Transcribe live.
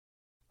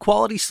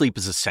Quality sleep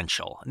is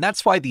essential, and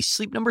that's why the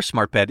Sleep Number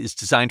Smart Bed is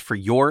designed for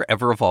your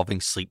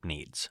ever-evolving sleep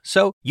needs.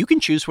 So you can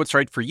choose what's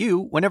right for you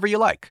whenever you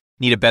like.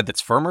 Need a bed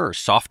that's firmer or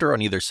softer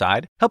on either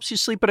side? Helps you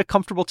sleep at a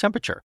comfortable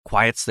temperature,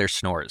 quiets their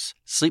snores.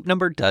 Sleep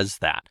Number does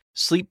that.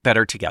 Sleep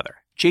better together.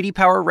 J.D.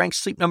 Power ranks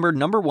Sleep Number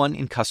 #1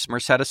 in customer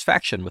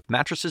satisfaction with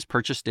mattresses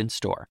purchased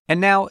in-store.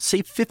 And now,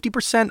 save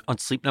 50% on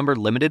Sleep Number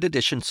limited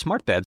edition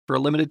smart beds for a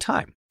limited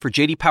time. For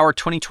J.D. Power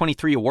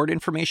 2023 award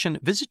information,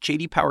 visit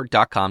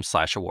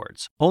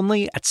jdpower.com/awards.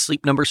 Only at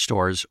Sleep Number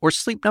stores or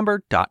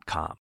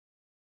sleepnumber.com.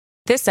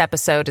 This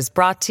episode is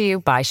brought to you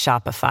by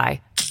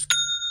Shopify.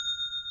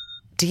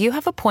 Do you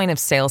have a point of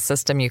sale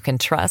system you can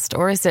trust,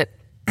 or is it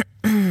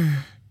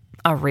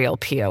a real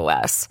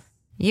POS?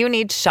 You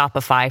need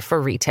Shopify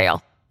for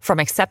retail. From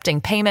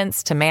accepting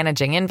payments to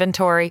managing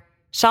inventory,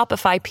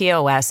 Shopify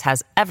POS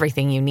has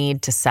everything you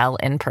need to sell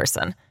in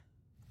person.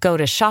 Go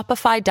to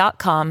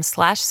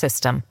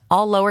shopify.com/system,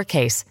 all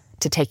lowercase,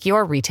 to take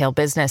your retail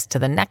business to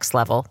the next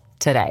level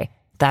today.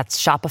 That's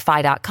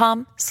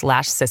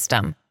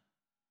shopify.com/system.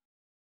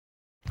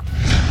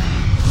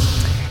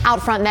 Out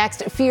front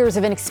next, fears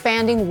of an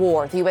expanding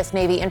war. The U.S.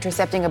 Navy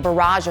intercepting a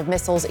barrage of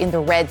missiles in the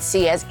Red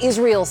Sea as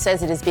Israel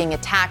says it is being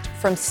attacked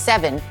from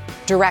 7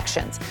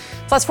 directions.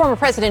 Plus, former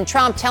President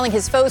Trump telling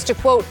his foes to,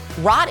 quote,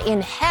 rot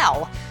in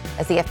hell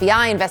as the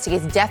FBI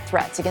investigates death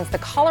threats against the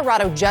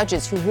Colorado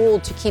judges who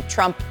ruled to keep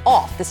Trump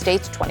off the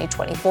state's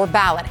 2024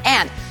 ballot.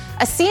 And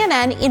a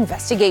CNN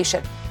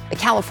investigation. A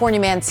California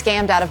man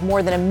scammed out of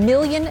more than $1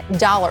 million.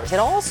 It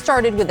all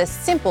started with a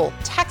simple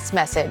text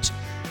message,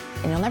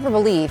 and you'll never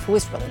believe who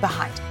is really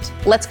behind it.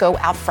 Let's go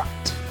out front.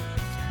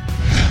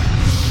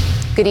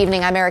 Good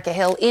evening, I'm Erica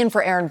Hill, in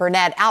for Aaron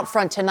Burnett. Out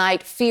front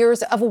tonight,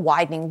 fears of a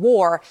widening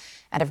war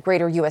and of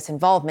greater U.S.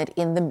 involvement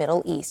in the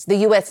Middle East. The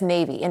U.S.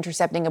 Navy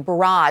intercepting a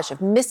barrage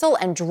of missile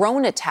and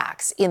drone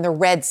attacks in the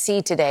Red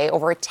Sea today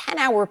over a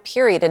 10-hour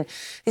period. And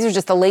these are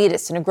just the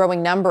latest in a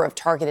growing number of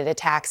targeted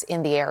attacks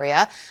in the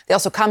area. They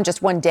also come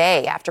just one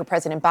day after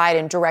President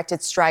Biden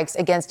directed strikes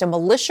against a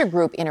militia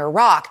group in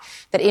Iraq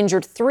that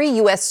injured 3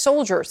 U.S.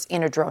 soldiers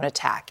in a drone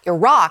attack.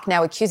 Iraq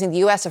now accusing the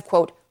U.S. of,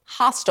 quote,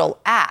 hostile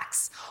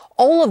acts.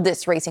 All of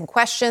this raising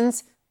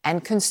questions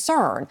and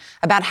concern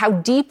about how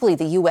deeply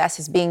the U.S.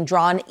 is being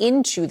drawn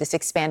into this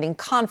expanding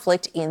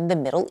conflict in the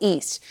Middle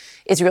East.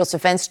 Israel's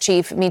defense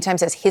chief, meantime,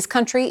 says his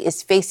country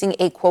is facing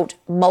a, quote,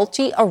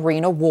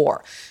 multi-arena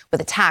war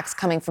with attacks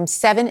coming from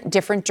 7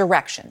 different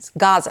directions: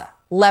 Gaza,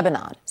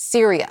 Lebanon,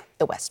 Syria,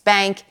 the West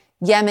Bank,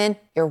 Yemen,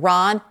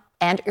 Iran,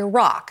 and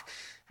Iraq.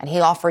 And he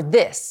offered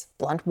this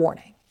blunt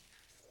warning.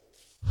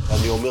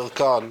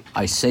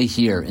 I say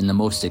here in the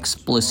most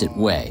explicit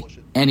way,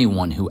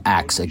 anyone who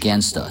acts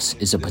against us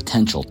is a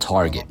potential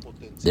target.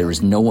 There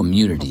is no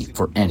immunity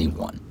for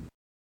anyone.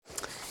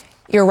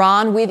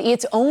 Iran with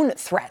its own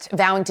threat,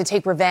 vowing to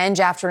take revenge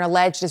after an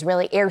alleged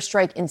Israeli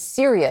airstrike in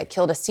Syria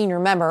killed a senior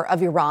member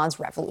of Iran's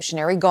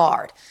Revolutionary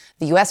Guard.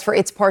 The U.S., for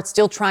its part,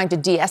 still trying to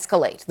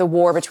de-escalate the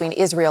war between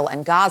Israel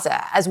and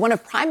Gaza, as one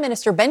of Prime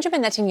Minister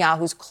Benjamin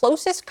Netanyahu's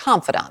closest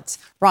confidants,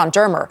 Ron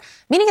Dermer,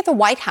 meeting at the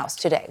White House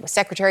today with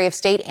Secretary of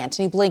State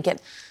Antony Blinken.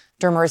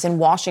 Dermer is in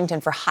Washington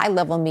for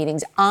high-level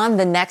meetings on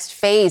the next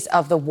phase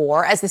of the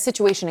war as the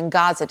situation in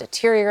Gaza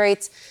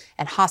deteriorates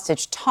and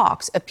hostage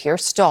talks appear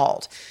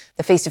stalled.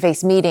 The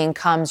face-to-face meeting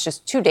comes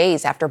just 2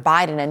 days after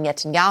Biden and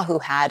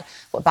Netanyahu had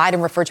what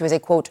Biden referred to as a,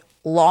 quote,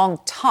 long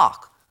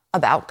talk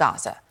about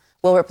Gaza.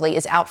 Will Ripley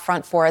is out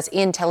front for us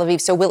in Tel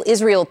Aviv. So will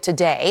Israel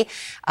today,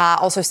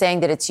 also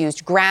saying that it's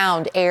used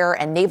ground, air,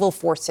 and naval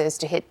forces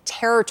to hit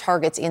terror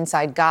targets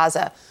inside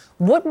Gaza.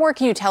 What more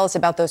can you tell us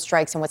about those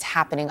strikes and what's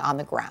happening on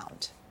the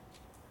ground?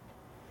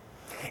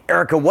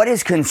 Erica, what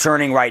is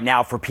concerning right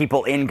now for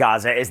people in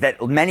Gaza is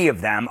that many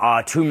of them,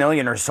 2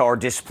 million or so, are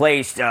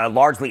displaced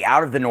largely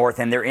out of the north,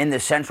 and they're in the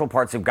central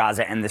parts of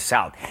Gaza and the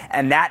south.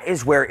 And that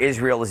is where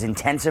Israel is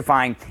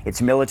intensifying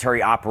its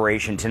military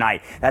operation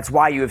tonight. That's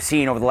why you have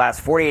seen over the last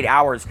 48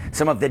 hours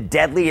some of the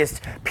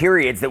deadliest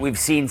periods that we've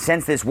seen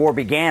since this war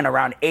began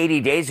around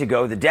 80 days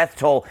ago. The death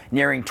toll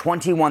nearing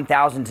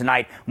 21,000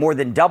 tonight, more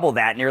than double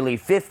that, nearly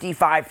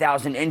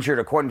 55,000 injured,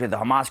 according to the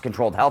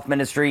Hamas-controlled health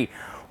ministry,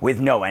 with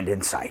no end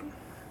in sight.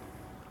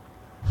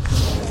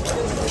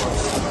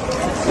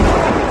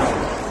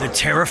 The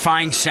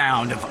terrifying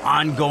sound of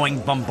ongoing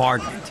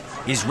bombardment,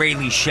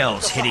 Israeli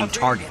shells hitting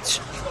targets.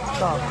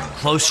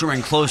 Closer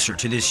and closer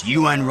to this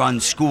UN-run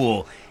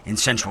school in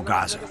central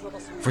Gaza.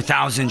 For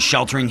thousands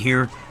sheltering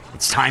here,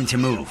 it's time to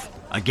move,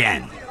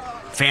 again.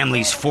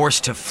 Families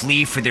forced to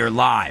flee for their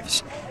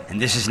lives,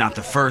 and this is not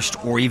the first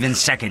or even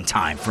second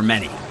time for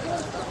many.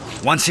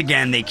 Once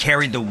again, they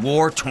carried the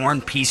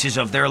war-torn pieces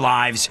of their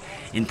lives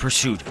in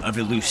pursuit of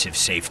elusive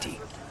safety.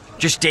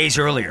 Just days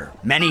earlier,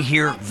 many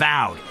here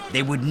vowed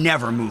they would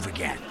never move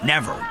again.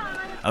 Never.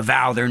 A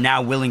vow they're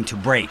now willing to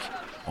break,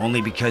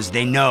 only because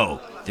they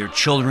know their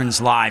children's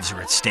lives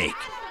are at stake.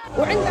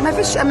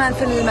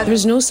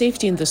 There's no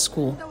safety in the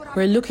school.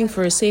 We're looking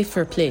for a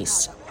safer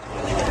place.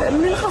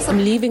 I'm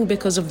leaving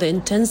because of the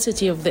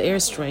intensity of the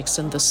airstrikes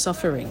and the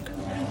suffering.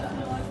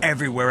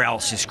 Everywhere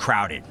else is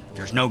crowded.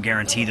 There's no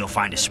guarantee they'll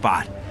find a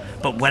spot.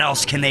 But what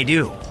else can they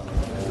do?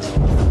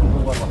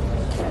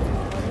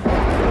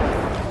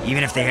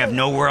 Even if they have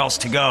nowhere else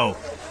to go,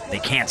 they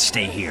can't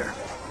stay here.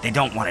 They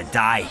don't want to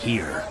die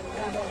here.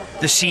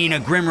 The scene, a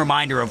grim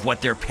reminder of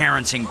what their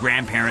parents and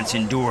grandparents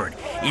endured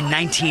in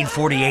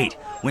 1948,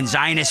 when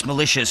Zionist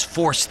militias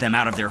forced them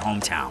out of their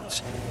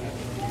hometowns.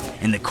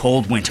 In the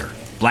cold winter,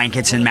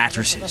 blankets and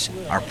mattresses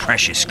are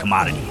precious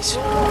commodities.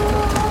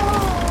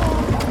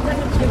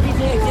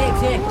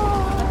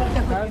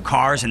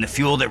 Cars and the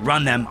fuel that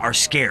run them are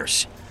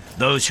scarce.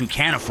 Those who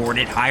can't afford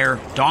it hire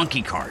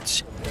donkey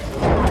carts.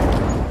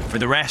 For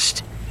the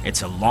rest,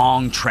 it's a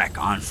long trek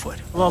on foot.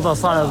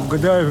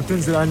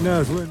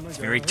 It's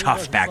very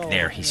tough back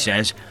there, he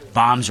says.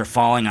 Bombs are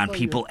falling on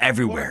people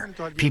everywhere.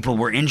 People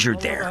were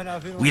injured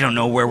there. We don't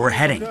know where we're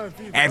heading.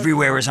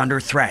 Everywhere is under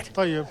threat.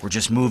 We're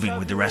just moving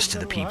with the rest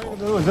of the people.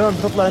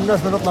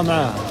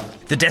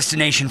 The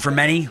destination for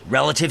many,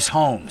 relatives'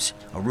 homes.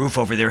 A roof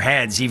over their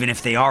heads, even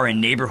if they are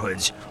in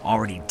neighborhoods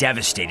already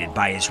devastated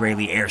by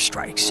Israeli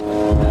airstrikes.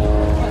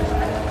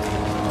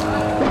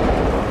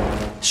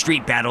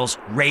 Street battles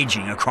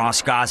raging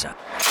across Gaza,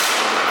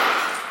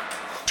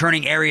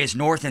 turning areas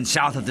north and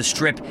south of the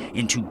Strip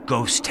into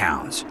ghost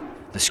towns.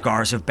 The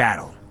scars of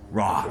battle,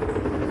 raw.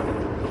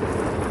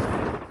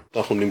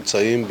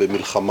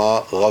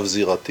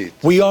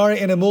 We are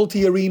in a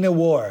multi-arena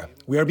war.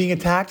 We are being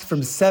attacked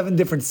from 7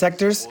 different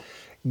sectors: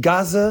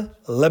 Gaza,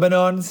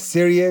 Lebanon,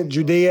 Syria,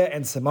 Judea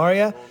and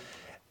Samaria,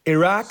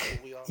 Iraq,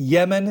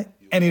 Yemen,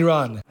 and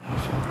Iran.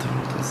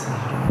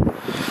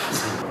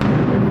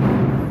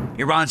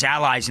 Iran's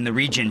allies in the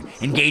region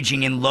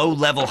engaging in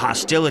low-level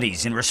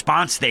hostilities in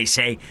response, they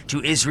say,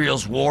 to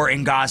Israel's war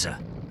in Gaza.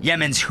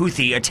 Yemen's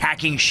Houthi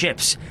attacking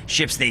ships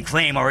they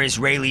claim are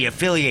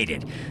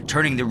Israeli-affiliated,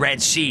 turning the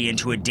Red Sea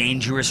into a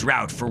dangerous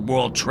route for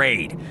world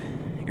trade.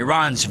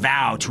 Iran's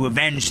vow to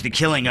avenge the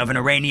killing of an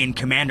Iranian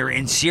commander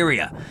in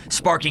Syria,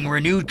 sparking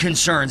renewed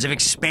concerns of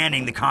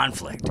expanding the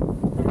conflict.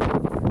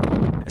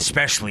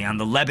 Especially on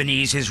the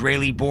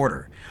Lebanese-Israeli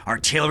border,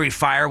 artillery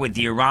fire with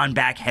the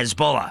Iran-backed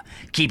Hezbollah,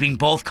 keeping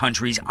both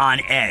countries on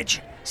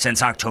edge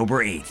since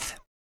October 8th.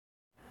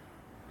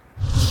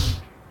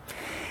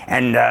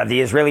 And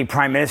the Israeli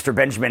Prime Minister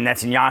Benjamin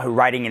Netanyahu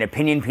writing an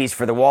opinion piece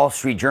for the Wall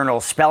Street Journal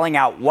spelling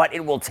out what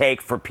it will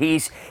take for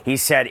peace. He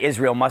said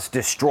Israel must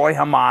destroy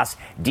Hamas,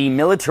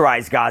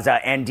 demilitarize Gaza,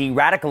 and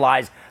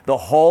de-radicalize the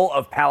whole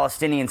of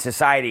Palestinian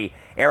society.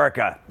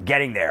 Erica,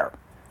 getting there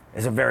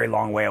is a very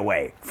long way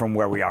away from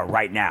where we are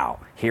right now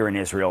here in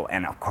Israel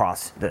and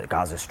across the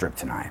Gaza Strip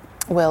tonight.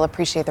 Will,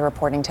 appreciate the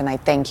reporting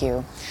tonight. Thank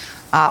you.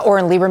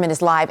 Oren Lieberman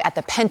is live at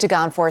the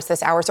Pentagon for us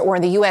this hour. So,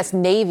 Oren, the U.S.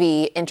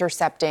 Navy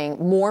intercepting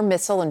more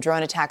missile and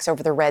drone attacks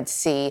over the Red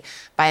Sea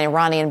by an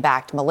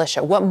Iranian-backed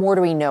militia. What more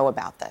do we know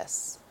about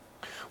this?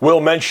 Will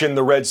mentioned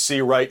the Red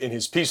Sea right in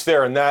his piece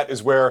there, and that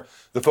is where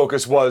the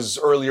focus was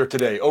earlier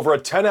today. Over a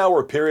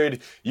 10-hour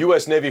period,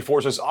 U.S. Navy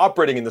forces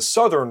operating in the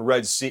southern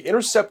Red Sea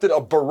intercepted a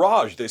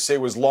barrage they say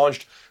was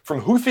launched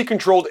from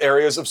Houthi-controlled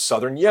areas of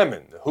southern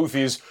Yemen. The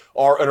Houthis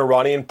are an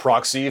Iranian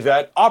proxy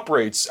that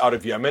operates out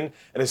of Yemen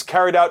and has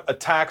carried out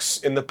attacks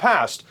in the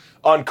past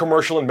on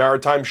commercial and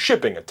maritime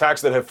shipping,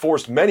 attacks that have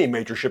forced many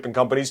major shipping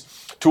companies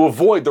to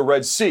avoid the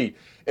Red Sea.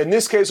 In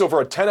this case,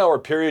 over a 10-hour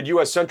period,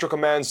 U.S. Central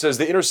Command says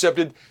they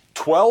intercepted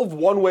 12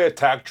 one-way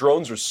attack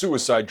drones or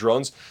suicide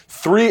drones,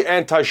 3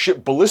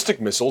 anti-ship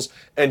ballistic missiles,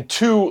 and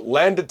 2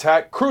 land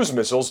attack cruise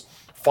missiles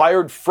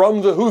fired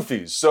from the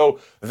Houthis. So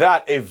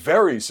that, a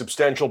very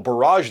substantial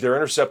barrage there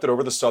intercepted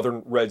over the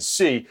southern Red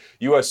Sea.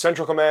 U.S.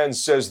 Central Command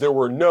says there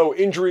were no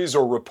injuries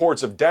or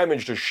reports of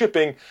damage to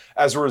shipping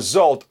as a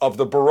result of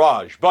the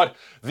barrage. But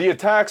the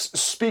attacks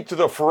speak to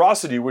the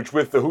ferocity with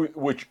which the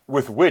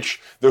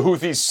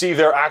Houthis see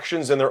their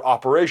actions and their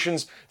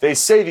operations. They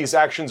say these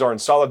actions are in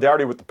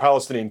solidarity with the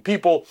Palestinian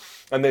people,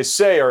 and they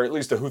say, or at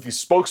least a Houthi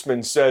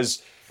spokesman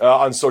says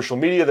on social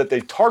media, that they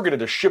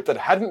targeted a ship that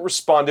hadn't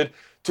responded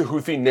to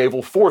Houthi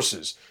naval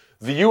forces.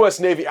 The U.S.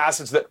 Navy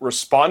assets that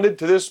responded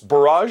to this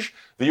barrage,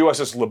 the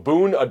USS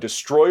Laboon, a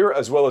destroyer,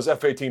 as well as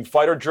F-18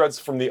 fighter jets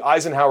from the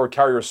Eisenhower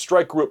Carrier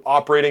Strike Group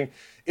operating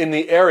in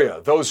the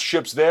area. Those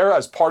ships there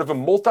as part of a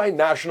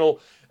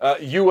multinational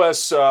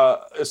U.S.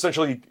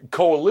 Essentially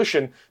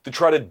coalition to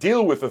try to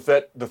deal with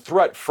the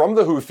threat from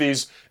the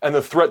Houthis and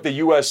the threat the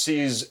U.S.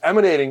 sees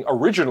emanating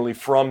originally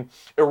from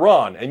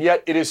Iran. And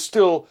yet it is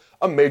still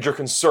a major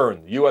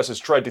concern. The U.S. has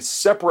tried to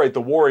separate the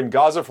war in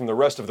Gaza from the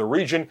rest of the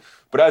region,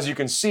 but as you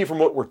can see from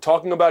what we're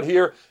talking about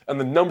here and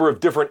the number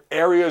of different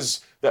areas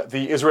that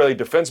the Israeli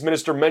defense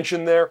minister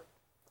mentioned there,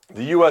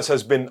 the U.S.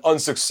 has been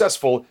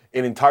unsuccessful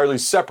in entirely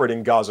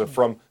separating Gaza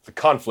from the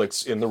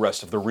conflicts in the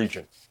rest of the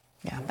region.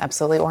 Yeah,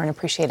 absolutely, Oren.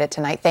 Appreciate it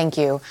tonight. Thank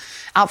you.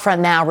 Out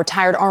front now,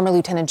 retired Army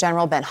Lieutenant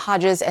General Ben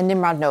Hodges and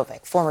Nimrod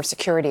Novik, former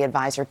security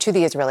advisor to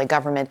the Israeli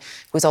government,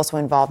 who's also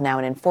involved now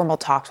in informal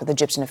talks with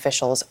Egyptian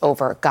officials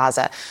over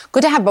Gaza.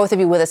 Good to have both of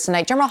you with us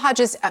tonight. General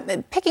Hodges,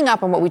 picking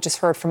up on what we just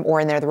heard from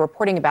Oren there, the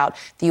reporting about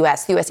the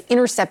U.S.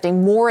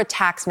 Intercepting more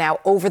attacks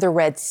now over the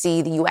Red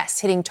Sea, the U.S.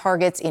 hitting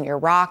targets in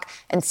Iraq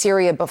and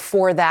Syria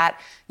before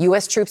that.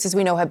 U.S. troops, as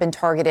we know, have been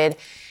targeted.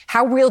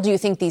 How real do you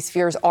think these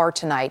fears are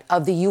tonight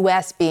of the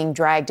U.S. being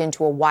dragged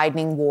into a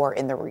widening war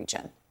in the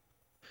region?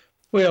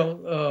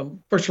 Well,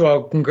 first of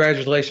all,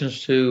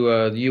 congratulations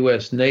to the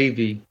U.S.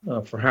 Navy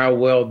for how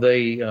well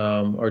they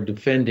are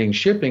defending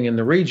shipping in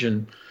the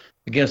region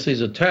against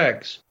these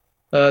attacks.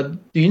 The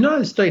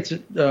United States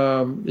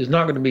is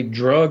not going to be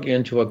dragged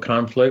into a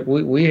conflict.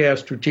 We have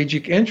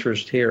strategic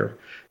interest here.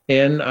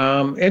 And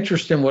I'm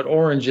interested in what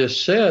Oren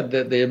just said,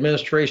 that the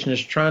administration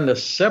is trying to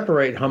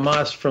separate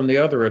Hamas from the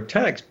other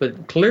attacks.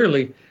 But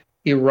clearly,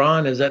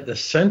 Iran is at the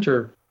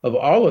center of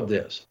all of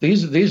this.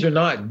 These are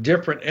not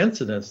different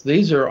incidents.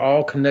 These are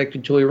all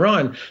connected to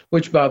Iran,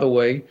 which, by the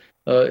way,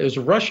 is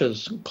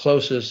Russia's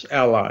closest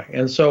ally.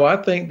 And so I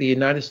think the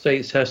United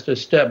States has to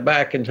step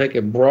back and take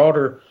a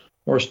broader,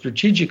 more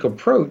strategic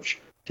approach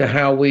to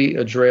how we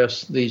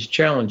address these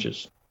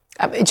challenges.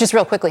 Just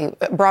real quickly,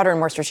 broader and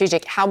more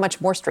strategic, how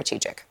much more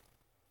strategic?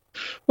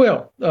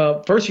 Well,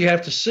 first you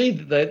have to see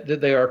that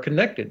they are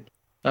connected.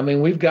 I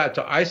mean, we've got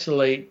to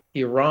isolate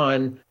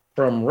Iran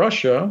from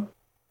Russia,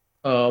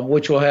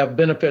 which will have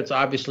benefits,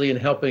 obviously, in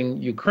helping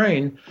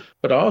Ukraine,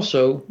 but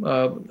also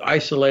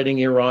isolating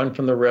Iran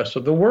from the rest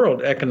of the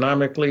world,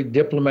 economically,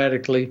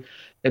 diplomatically,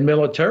 and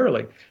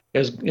militarily.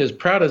 As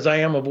proud as I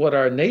am of what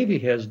our Navy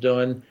has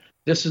done,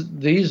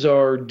 these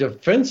are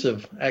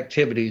defensive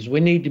activities.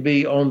 We need to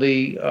be on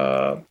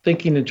the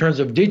thinking in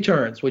terms of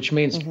deterrence, which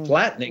means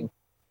flattening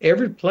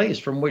every place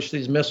from which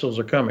these missiles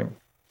are coming.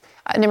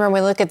 Nimrod,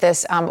 when we look at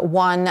this,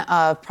 one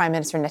of Prime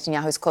Minister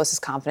Netanyahu's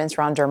closest confidants,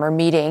 Ron Dermer,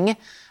 meeting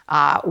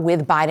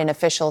with Biden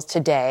officials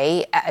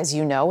today. As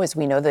we know,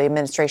 the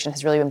administration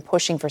has really been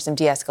pushing for some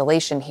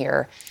de-escalation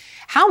here.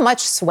 How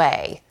much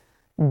sway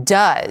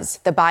does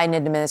the Biden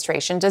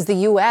administration, does the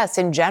U.S.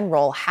 in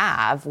general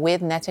have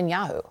with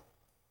Netanyahu?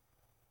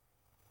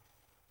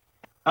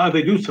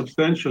 They do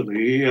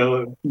substantially.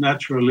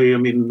 Naturally, I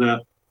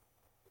mean,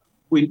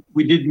 we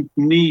didn't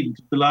need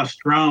the last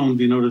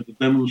round in order to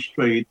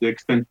demonstrate the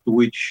extent to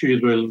which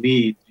Israel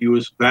needs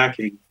U.S.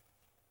 backing.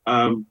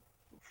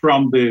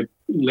 From the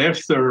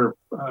lesser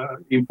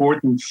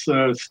importance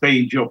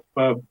stage of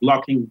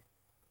blocking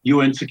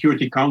UN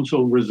Security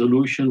Council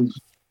resolutions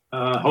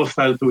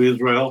hostile to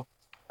Israel,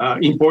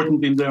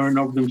 important in and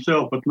of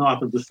themselves, but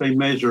not at the same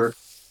measure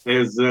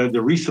as the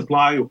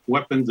resupply of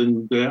weapons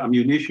and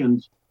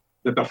ammunitions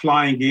that are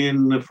flying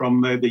in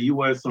from the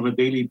U.S. on a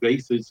daily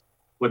basis.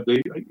 What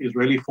the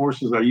Israeli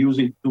forces are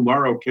using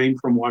tomorrow came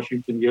from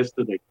Washington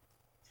yesterday.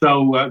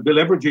 So the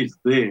leverage is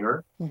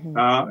there.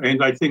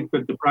 And I think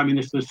that the Prime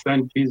Minister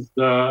sent his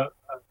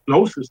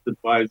closest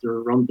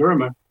advisor, Ron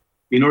Dermer,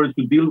 in order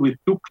to deal with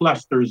two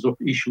clusters of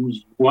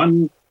issues.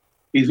 One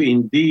is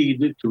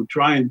indeed to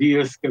try and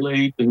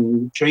de-escalate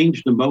and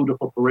change the mode of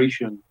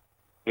operation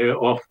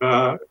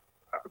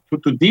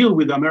to deal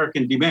with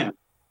American demand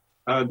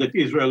that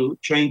Israel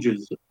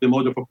changes the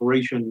mode of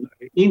operation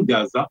in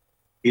Gaza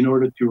in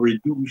order to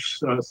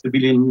reduce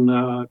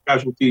civilian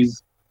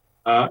casualties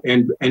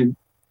and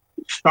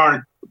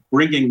start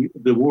bringing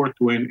the war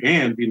to an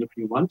end in a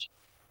few months.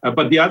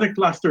 But the other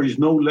cluster is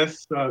no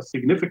less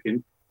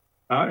significant,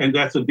 and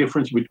that's the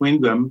difference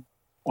between them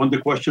on the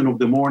question of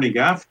the morning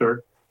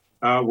after,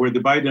 where the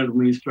Biden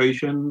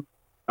administration,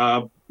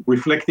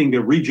 reflecting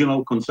a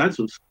regional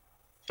consensus,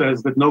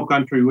 says that no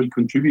country will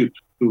contribute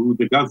to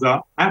the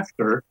Gaza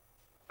after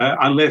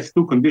unless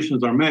two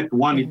conditions are met.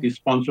 One, it is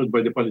sponsored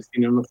by the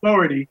Palestinian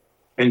Authority,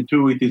 and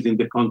two, it is in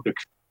the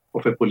context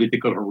of a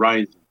political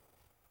horizon.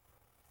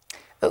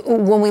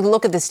 When we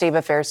look at the state of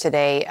affairs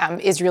today,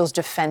 Israel's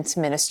defense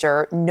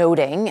minister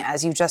noting,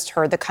 as you just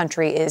heard, the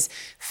country is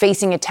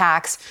facing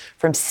attacks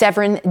from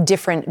 7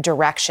 different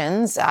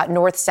directions,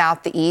 north,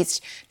 south, the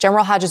east.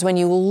 General Hodges, when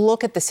you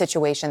look at the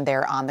situation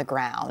there on the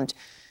ground,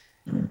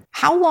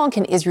 how long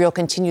can Israel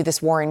continue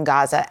this war in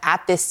Gaza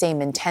at this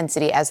same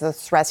intensity as the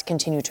threats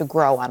continue to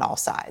grow on all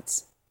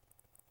sides?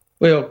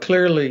 Well,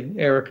 clearly,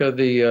 Erica,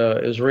 the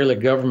Israeli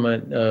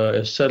government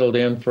is settled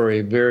in for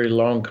a very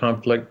long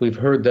conflict. We've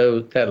heard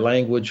that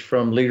language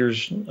from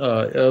leaders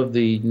of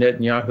the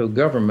Netanyahu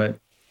government.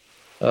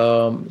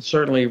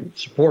 Certainly,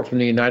 support from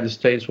the United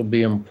States will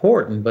be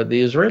important, but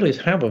the Israelis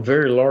have a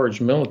very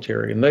large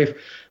military, and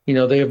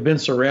they have been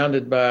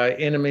surrounded by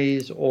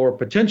enemies or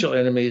potential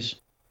enemies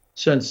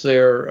since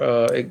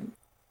their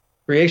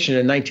creation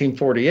in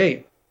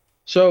 1948.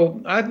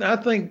 So I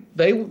think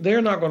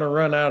they're not going to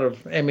run out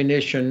of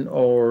ammunition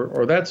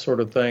or that sort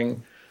of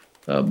thing.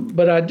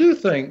 But I do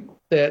think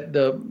that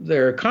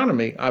their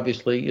economy,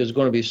 obviously, is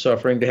going to be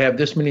suffering. To have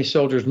this many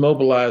soldiers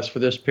mobilized for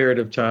this period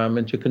of time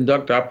and to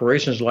conduct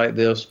operations like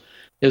this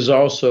is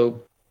also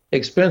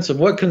expensive.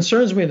 What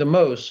concerns me the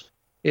most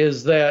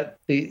is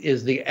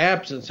the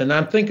absence, and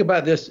I think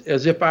about this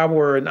as if I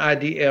were an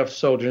IDF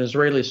soldier, an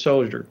Israeli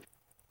soldier.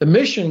 The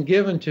mission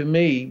given to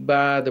me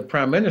by the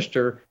prime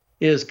minister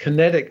is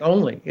kinetic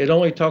only. It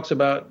only talks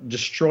about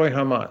destroy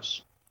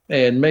Hamas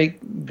and make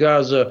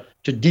Gaza,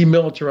 to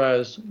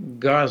demilitarize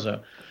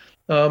Gaza.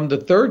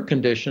 The third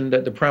condition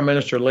that the prime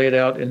minister laid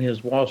out in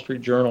his Wall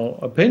Street Journal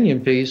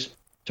opinion piece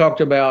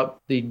talked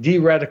about the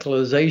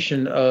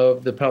de-radicalization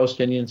of the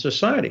Palestinian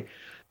society.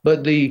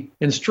 But the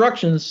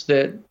instructions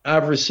that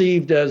I've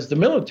received as the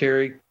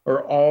military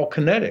are all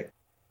kinetic.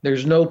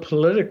 There's no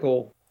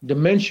political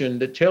dimension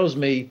that tells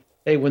me,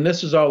 hey, when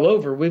this is all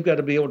over, we've got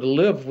to be able to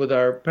live with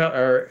our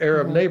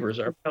Arab neighbors,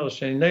 our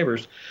Palestinian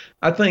neighbors.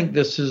 I think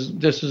this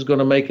is going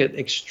to make it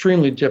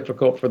extremely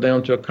difficult for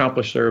them to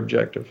accomplish their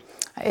objective.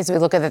 As we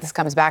look at this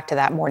comes back to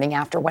that morning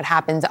after what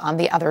happens on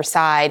the other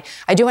side,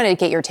 I do want to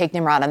get your take,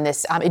 Nimrod, on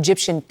this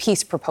Egyptian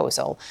peace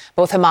proposal.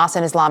 Both Hamas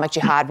and Islamic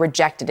Jihad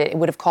rejected it. It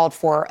would have called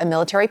for a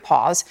military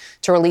pause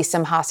to release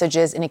some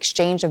hostages in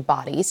exchange of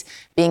bodies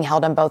being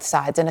held on both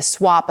sides and a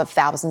swap of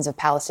thousands of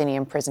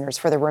Palestinian prisoners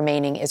for the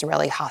remaining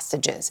Israeli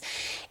hostages.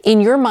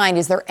 In your mind,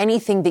 is there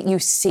anything that you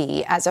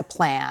see as a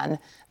plan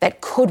that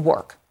could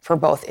work for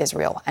both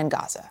Israel and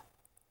Gaza?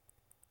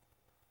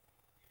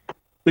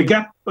 The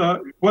gap,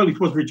 it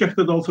was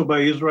rejected also by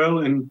Israel,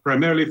 and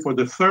primarily for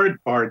the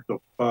third part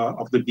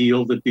of the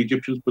deal that the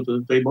Egyptians put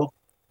on the table,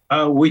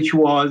 which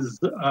was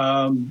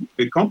a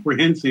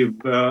comprehensive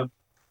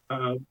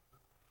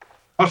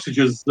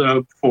hostages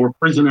for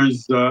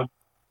prisoners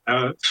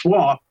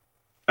swap,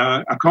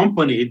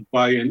 accompanied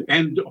by an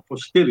end of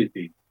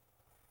hostility.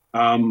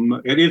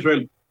 And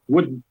Israel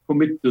wouldn't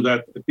commit to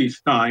that at this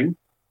time.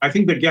 I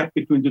think the gap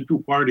between the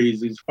two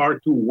parties is far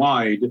too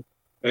wide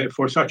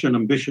for such an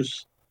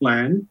ambitious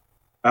plan.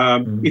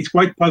 It's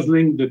quite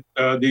puzzling that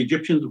the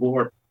Egyptians, who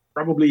are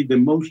probably the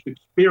most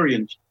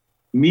experienced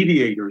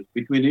mediators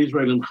between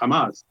Israel and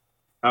Hamas,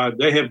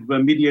 they have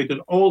mediated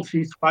all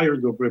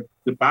ceasefires over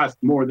the past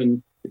more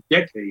than a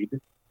decade,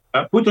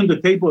 put on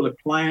the table a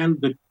plan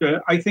that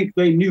I think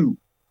they knew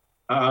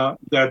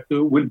that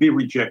will be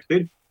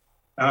rejected.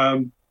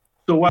 So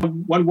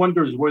one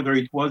wonders whether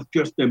it was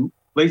just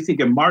placing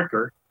a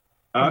marker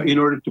in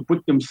order to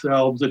put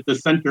themselves at the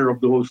center of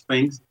those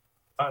things.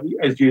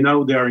 As you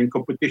know, they are in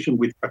competition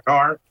with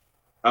Qatar,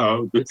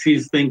 that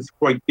sees things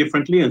quite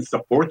differently and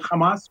support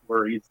Hamas,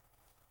 whereas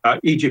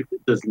Egypt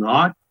does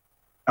not.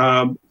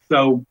 And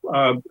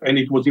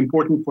it was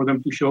important for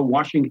them to show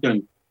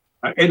Washington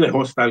and a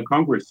hostile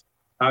Congress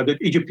that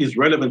Egypt is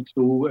relevant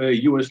to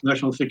U.S.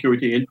 national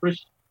security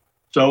interests.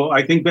 So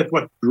I think that's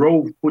what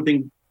drove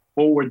putting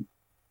forward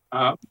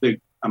the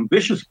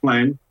ambitious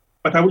plan.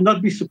 But I would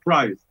not be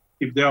surprised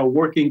if they are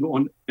working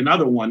on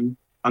another one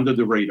under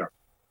the radar.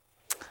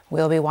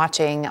 We'll be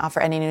watching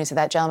for any news of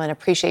that, gentlemen.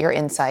 Appreciate your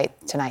insight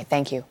tonight.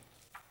 Thank you.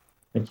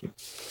 Thank you.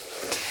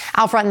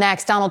 Out front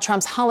next, Donald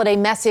Trump's holiday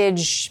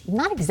message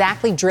not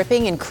exactly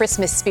dripping in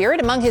Christmas spirit.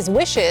 Among his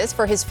wishes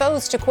for his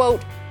foes to,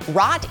 quote,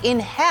 rot in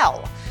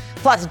hell.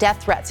 Plus,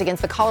 death threats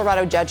against the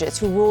Colorado judges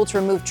who ruled to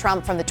remove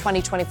Trump from the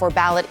 2024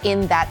 ballot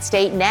in that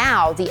state.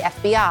 Now the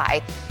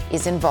FBI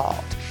is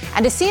involved.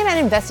 And a CNN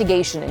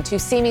investigation into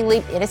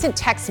seemingly innocent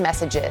text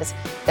messages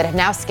that have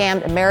now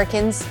scammed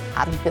Americans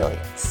out of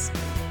billions.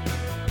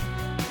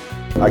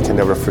 I can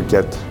never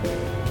forget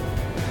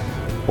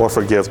or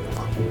forgive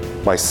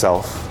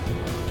myself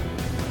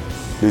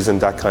losing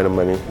that kind of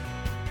money.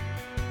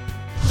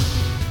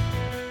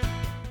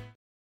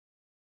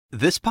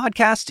 This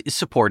podcast is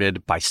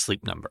supported by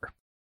Sleep Number.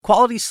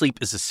 Quality sleep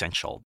is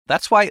essential.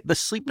 That's why the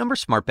Sleep Number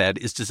Smart Bed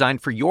is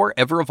designed for your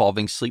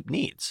ever-evolving sleep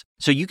needs,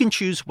 so you can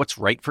choose what's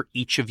right for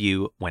each of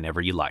you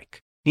whenever you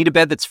like. Need a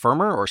bed that's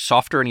firmer or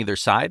softer on either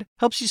side?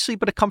 Helps you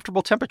sleep at a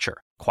comfortable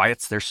temperature.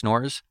 Quiets their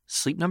snores?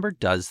 Sleep Number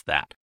does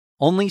that.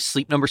 Only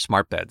Sleep Number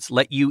Smart Beds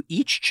let you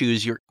each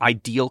choose your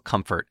ideal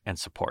comfort and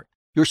support,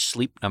 your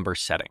Sleep Number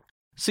setting.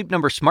 Sleep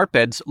Number Smart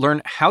Beds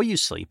learn how you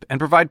sleep and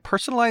provide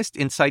personalized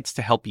insights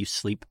to help you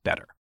sleep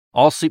better.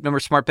 All Sleep Number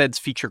Smart Beds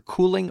feature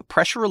cooling,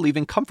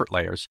 pressure-relieving comfort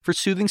layers for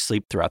soothing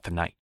sleep throughout the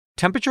night.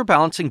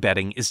 Temperature-balancing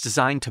bedding is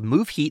designed to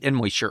move heat and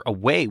moisture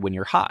away when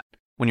you're hot.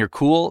 When you're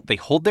cool, they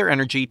hold their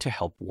energy to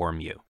help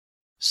warm you.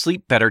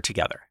 Sleep better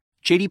together.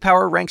 J.D.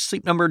 Power ranks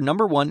Sleep Number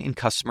 #1 in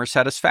customer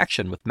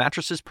satisfaction with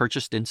mattresses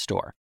purchased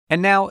in-store.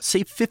 And now,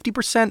 save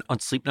 50% on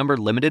Sleep Number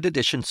limited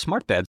edition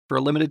smart beds for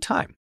a limited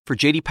time. For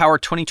J.D. Power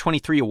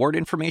 2023 award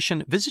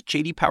information, visit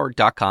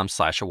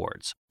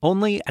jdpower.com/awards.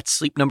 Only at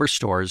Sleep Number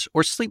stores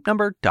or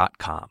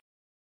sleepnumber.com.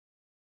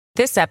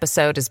 This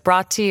episode is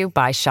brought to you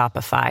by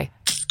Shopify.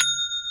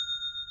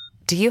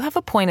 Do you have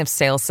a point of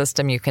sale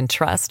system you can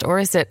trust, or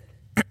is it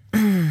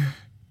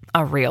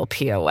a real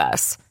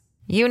POS?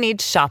 You need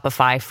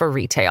Shopify for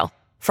retail.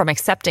 From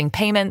accepting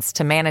payments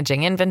to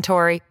managing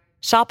inventory,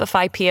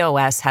 Shopify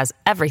POS has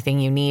everything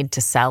you need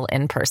to sell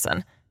in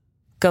person.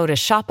 Go to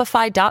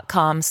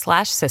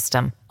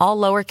shopify.com/system, all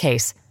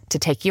lowercase, to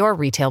take your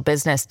retail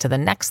business to the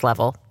next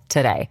level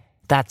today.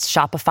 That's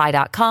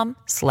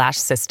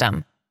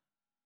shopify.com/system.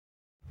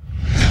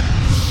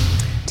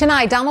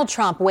 Tonight, Donald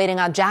Trump waiting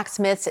on Jack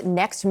Smith's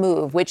next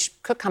move, which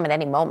could come at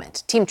any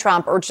moment. Team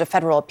Trump urged a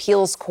federal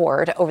appeals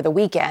court over the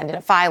weekend in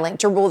a filing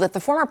to rule that the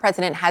former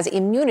president has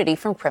immunity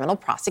from criminal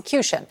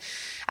prosecution.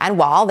 And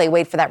while they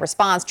wait for that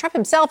response, Trump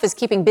himself is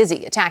keeping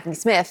busy attacking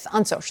Smith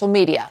on social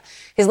media.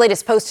 His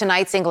latest post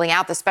tonight singling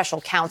out the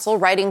special counsel,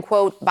 writing,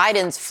 quote,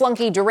 Biden's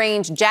flunky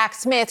deranged Jack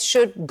Smith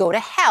should go to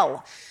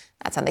hell.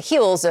 That's on the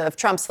heels of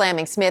Trump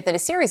slamming Smith in a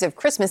series of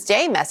Christmas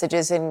Day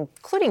messages,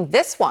 including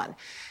this one.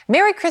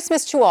 Merry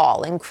Christmas to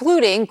all,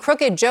 including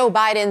crooked Joe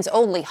Biden's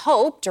only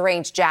hope,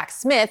 deranged Jack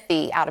Smith,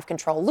 the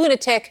out-of-control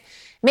lunatic.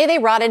 May they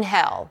rot in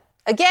hell.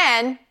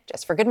 Again,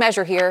 just for good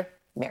measure here,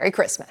 Merry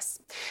Christmas.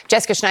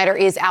 Jessica Schneider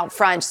is out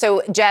front.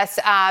 So, Jess,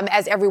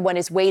 as everyone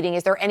is waiting,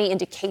 is there any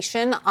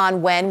indication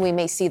on when we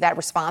may see that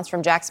response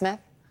from Jack Smith?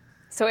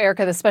 So,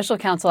 Erica, the special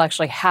counsel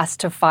actually has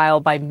to file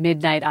by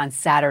midnight on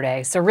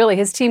Saturday. So really,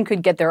 his team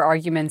could get their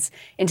arguments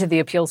into the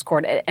appeals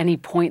court at any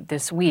point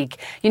this week.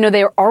 You know,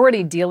 they are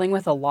already dealing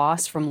with a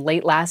loss from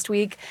late last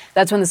week.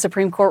 That's when the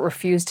Supreme Court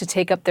refused to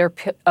take up their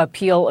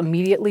appeal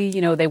immediately. You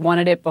know, they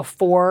wanted it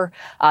before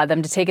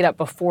them to take it up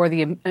before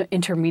the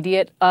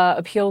intermediate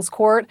appeals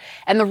court.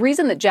 And the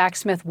reason that Jack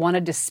Smith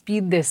wanted to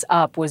speed this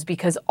up was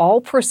because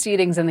all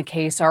proceedings in the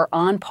case are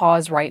on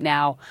pause right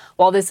now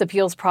while this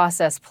appeals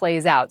process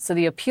plays out. So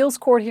the appeals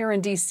court here in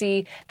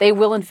D.C., they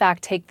will, in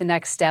fact, take the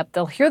next step.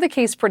 They'll hear the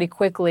case pretty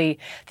quickly.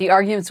 The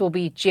arguments will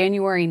be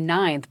January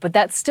 9th, but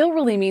that still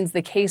really means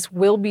the case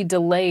will be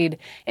delayed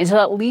until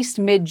at least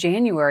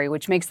mid-January,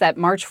 which makes that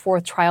March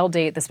 4th trial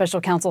date the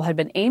special counsel had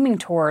been aiming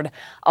toward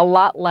a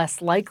lot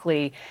less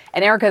likely.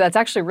 And, Erica, that's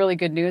actually really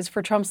good news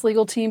for Trump's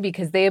legal team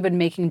because they have been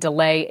making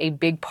delay a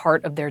big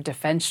part of their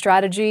defense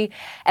strategy.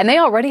 And they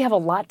already have a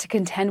lot to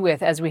contend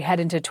with as we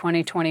head into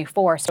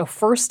 2024. So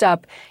first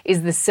up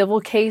is the civil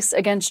case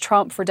against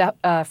Trump for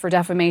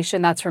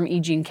defamation. That's from E.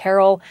 Jean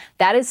Carroll.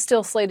 That is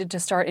still slated to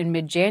start in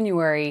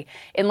mid-January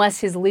unless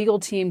his legal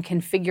team can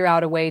figure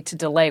out a way to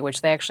delay, which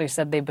they actually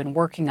said they've been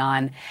working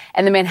on.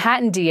 And the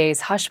Manhattan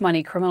DA's hush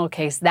money criminal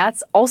case,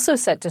 that's also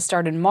set to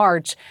start in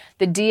March.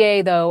 The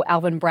DA, though,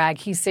 Alvin Bragg,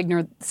 he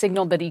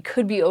signaled that he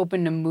could be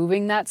open to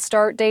moving that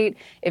start date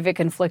if it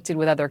conflicted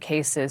with other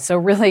cases. So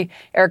really,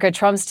 Erica,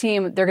 Trump's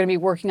team, they're going to be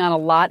working on a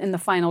lot in the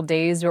final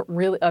days of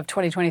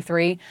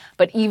 2023,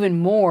 but even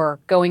more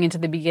going into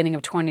the beginning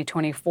of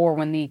 2024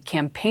 when the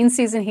campaign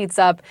season heats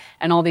up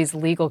and all these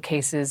legal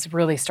cases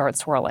really start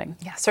swirling.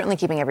 Yeah, certainly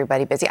keeping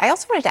everybody busy. I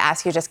also wanted to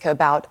ask you, Jessica,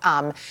 about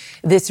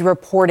this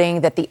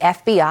reporting that the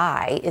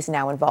FBI is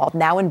now involved,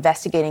 now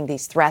investigating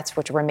these threats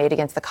which were made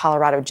against the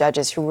Colorado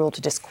judges who ruled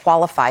to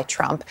disqualify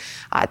Trump,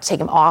 to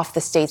take him off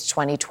the state's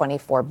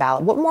 2024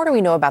 ballot. What more do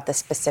we know about the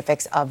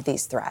specifics of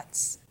these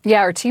threats?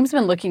 Yeah, our team's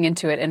been looking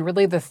into it, and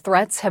really the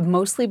threats have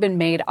mostly been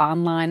made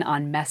online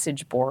on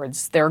message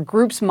boards. There are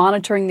groups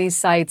monitoring these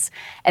sites,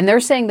 and they're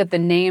saying that the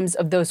names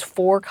of those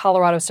 4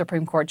 Colorado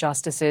Supreme Court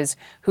justices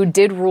who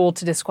did rule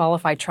to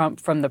disqualify Trump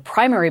from the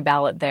primary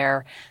ballot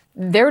there,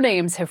 their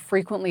names have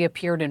frequently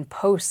appeared in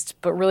posts,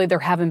 but really there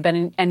haven't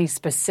been any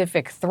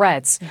specific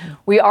threats. Mm-hmm.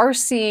 We are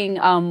seeing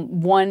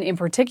one in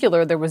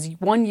particular. There was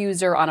one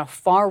user on a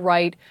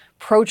far-right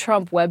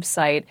pro-Trump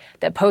website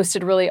that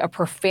posted really a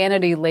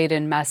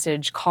profanity-laden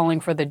message calling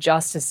for the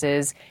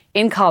justices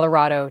in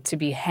Colorado to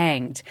be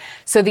hanged.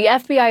 So the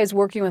FBI is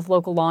working with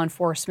local law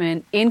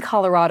enforcement in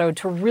Colorado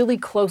to really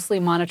closely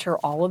monitor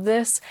all of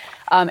this.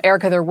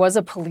 Erica, there was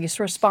a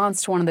police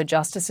response to one of the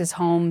justices'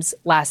 homes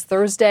last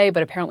Thursday,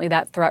 but apparently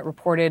that threat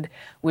reported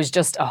was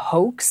just a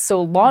hoax.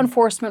 So law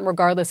enforcement,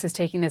 regardless, is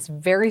taking this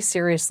very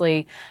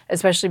seriously,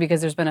 especially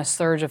because there's been a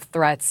surge of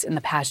threats in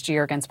the past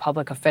year against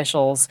public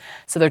officials.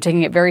 So they're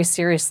taking it very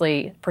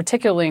seriously,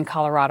 particularly in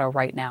Colorado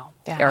right now.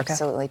 Yeah, Erica?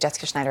 Absolutely.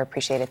 Jessica Schneider,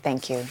 appreciate it.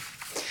 Thank you.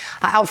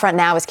 Out front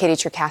now is Katie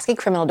Cherkasky,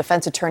 criminal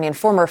defense attorney and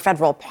former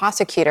federal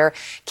prosecutor.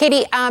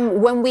 Katie,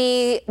 when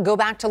we go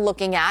back to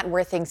looking at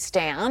where things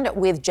stand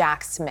with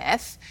Jack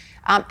Smith,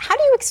 how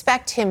do you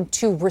expect him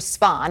to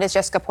respond? As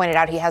Jessica pointed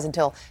out, he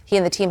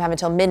and the team have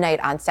until midnight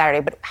on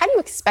Saturday. But how do you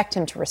expect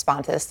him to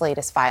respond to this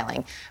latest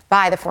filing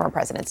by the former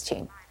president's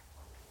team?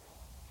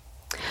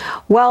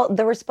 Well,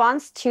 the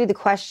response to the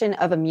question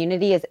of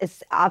immunity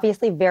is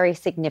obviously very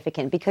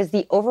significant because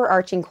the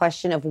overarching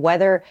question of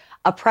whether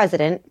a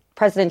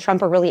President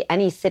Trump or really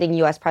any sitting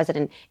U.S.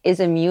 president is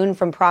immune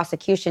from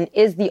prosecution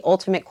is the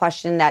ultimate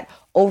question that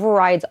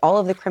overrides all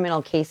of the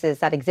criminal cases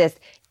that exist,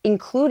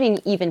 including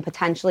even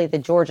potentially the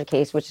Georgia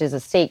case, which is a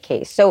state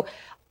case. So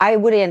I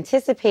would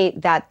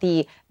anticipate that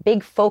the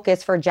big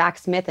focus for Jack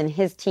Smith and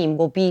his team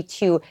will be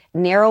to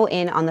narrow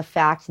in on the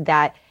fact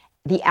that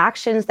the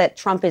actions that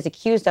Trump is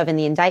accused of in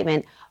the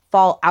indictment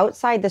fall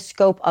outside the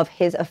scope of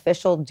his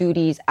official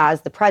duties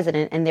as the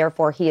president, and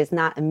therefore he is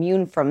not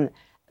immune from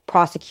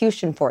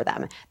prosecution for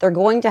them. They're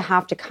going to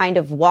have to kind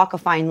of walk a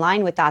fine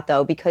line with that,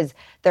 though, because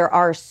there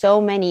are so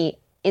many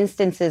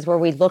instances where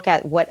we look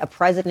at what a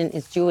president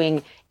is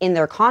doing in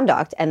their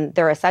conduct, and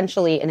they're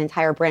essentially an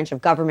entire branch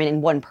of government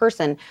in one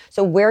person.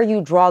 So where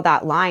you draw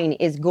that line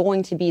is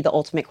going to be the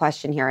ultimate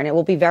question here. And it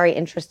will be very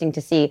interesting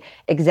to see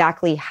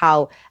exactly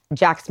how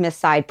Jack Smith's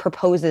side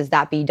proposes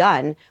that be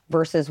done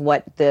versus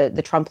what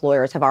the Trump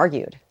lawyers have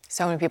argued.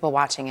 So many people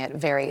watching it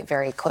very,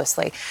 very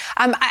closely.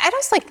 I'd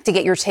also like to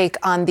get your take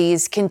on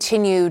these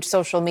continued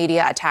social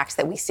media attacks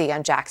that we see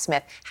on Jack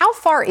Smith. How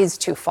far is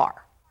too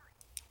far?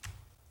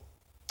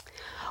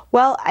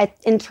 Well,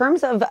 in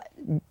terms of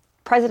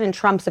President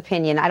Trump's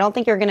opinion, I don't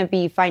think you're going to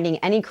be finding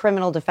any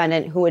criminal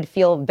defendant who would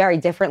feel very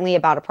differently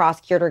about a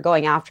prosecutor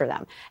going after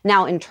them.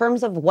 Now, in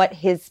terms of what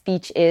his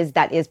speech is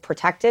that is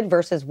protected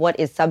versus what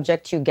is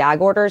subject to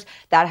gag orders,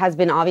 that has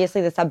been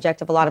obviously the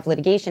subject of a lot of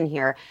litigation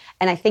here.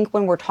 And I think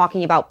when we're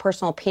talking about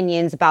personal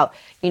opinions about,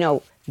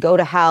 go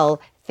to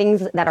hell,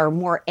 things that are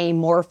more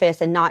amorphous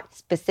and not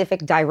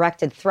specific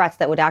directed threats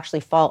that would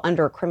actually fall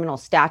under a criminal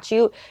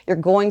statute, you're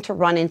going to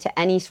run into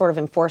any sort of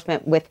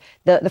enforcement with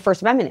the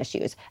First Amendment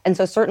issues. And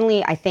so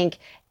certainly I think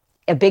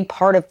a big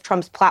part of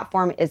Trump's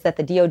platform is that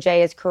the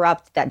DOJ is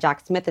corrupt, that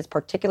Jack Smith is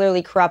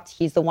particularly corrupt.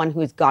 He's the one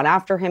who's gone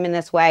after him in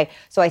this way.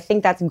 So I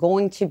think that's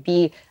going to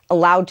be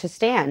allowed to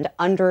stand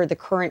under the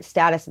current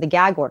status of the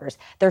gag orders.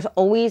 There's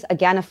always,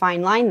 again, a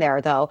fine line there,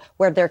 though,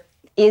 where there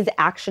is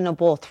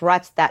actionable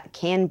threats that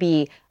can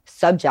be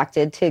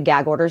subjected to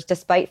gag orders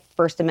despite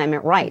First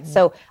Amendment rights. Mm-hmm.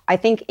 So I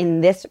think in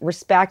this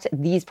respect,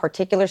 these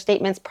particular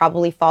statements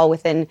probably fall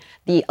within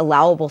the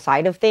allowable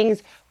side of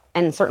things.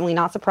 And certainly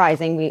not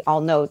surprising. We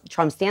all know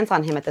Trump's stance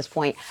on him at this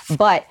point.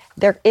 But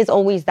there is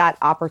always that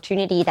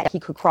opportunity that he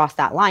could cross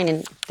that line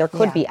and there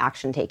could be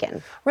action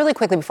taken. Really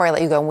quickly before I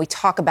let you go, when we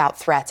talk about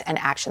threats and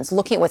actions,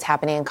 looking at what's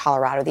happening in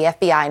Colorado, the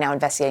FBI now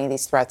investigating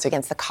these threats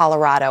against the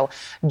Colorado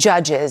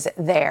judges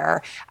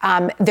there.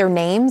 Their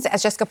names,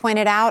 as Jessica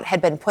pointed out,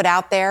 had been put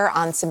out there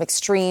on some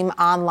extreme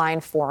online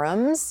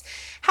forums.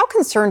 How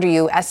concerned are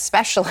you,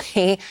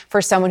 especially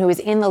for someone who is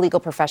in the legal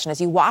profession,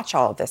 as you watch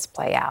all of this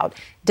play out?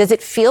 Does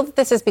it feel that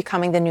this is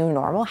becoming the new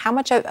normal? How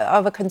much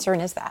of a concern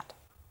is that?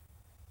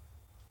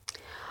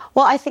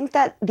 Well, I think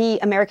that the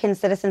American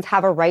citizens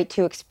have a right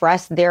to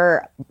express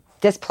their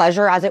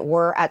displeasure, as it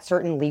were, at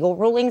certain legal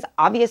rulings.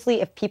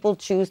 Obviously, if people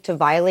choose to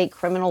violate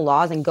criminal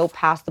laws and go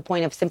past the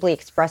point of simply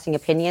expressing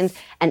opinions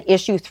and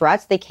issue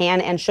threats, they can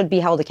and should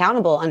be held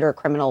accountable under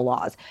criminal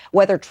laws.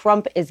 Whether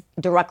Trump is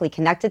directly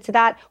connected to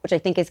that, which I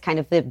think is kind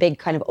of the big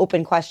kind of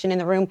open question in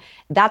the room,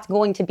 that's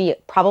going to be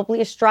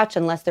probably a stretch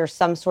unless there's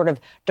some sort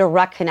of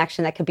direct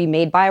connection that could be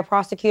made by a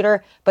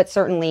prosecutor. But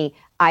certainly,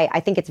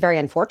 I think it's very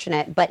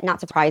unfortunate, but not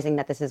surprising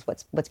that this is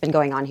what's been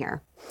going on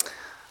here.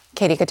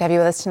 Katie, good to have you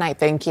with us tonight.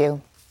 Thank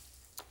you.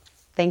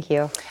 Thank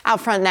you. Out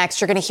front next,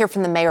 you're going to hear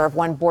from the mayor of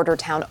one border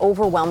town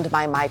overwhelmed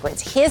by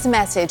migrants. His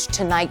message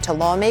tonight to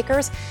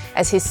lawmakers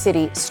as his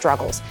city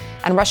struggles.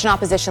 And Russian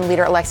opposition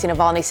leader Alexei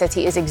Navalny says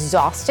he is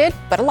exhausted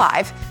but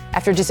alive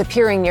after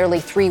disappearing nearly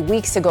 3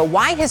 weeks ago.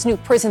 Why his new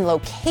prison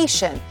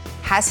location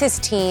has his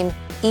team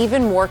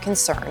even more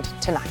concerned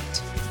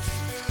tonight.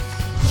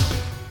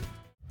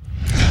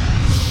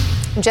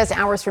 Just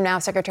hours from now,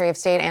 Secretary of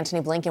State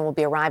Antony Blinken will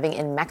be arriving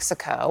in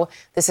Mexico.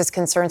 This as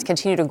concerns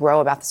continue to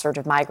grow about the surge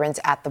of migrants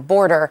at the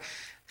border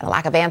and a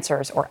lack of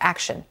answers or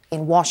action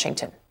in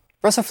Washington.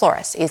 Rosa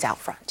Flores is out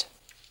front.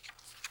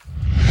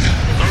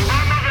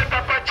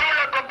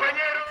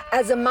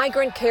 As a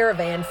migrant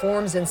caravan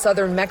forms in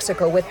southern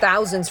Mexico with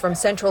thousands from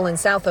Central and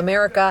South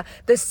America,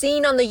 the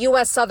scene on the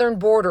U.S. southern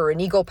border in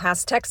Eagle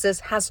Pass,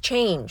 Texas, has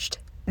changed.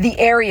 The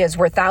areas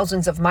where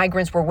thousands of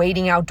migrants were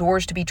waiting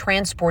outdoors to be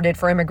transported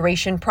for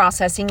immigration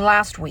processing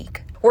last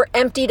week were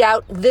emptied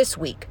out this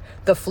week.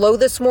 The flow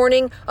this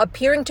morning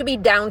appearing to be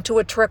down to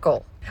a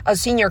trickle. A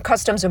senior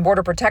Customs and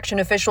Border Protection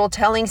official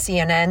telling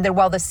CNN that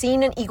while the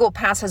scene in Eagle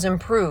Pass has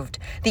improved,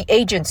 the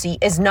agency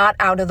is not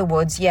out of the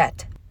woods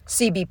yet.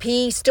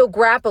 CBP still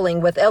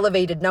grappling with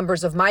elevated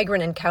numbers of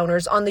migrant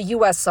encounters on the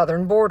U.S.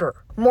 southern border.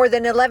 More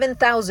than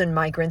 11,000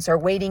 migrants are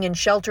waiting in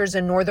shelters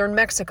in northern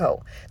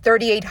Mexico,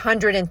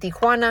 3,800 in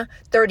Tijuana,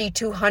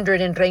 3,200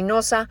 in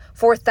Reynosa,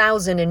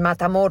 4,000 in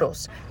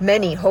Matamoros,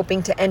 many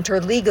hoping to enter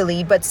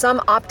legally, but some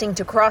opting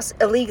to cross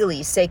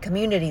illegally, say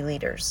community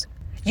leaders.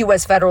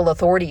 U.S. federal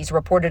authorities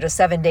reported a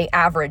 7-day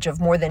average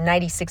of more than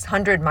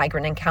 9,600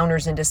 migrant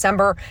encounters in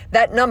December.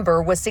 That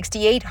number was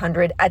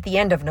 6,800 at the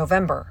end of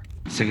November.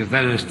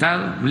 Secretary of State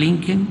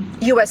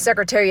Blinken. U.S.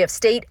 Secretary of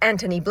State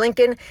Antony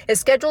Blinken is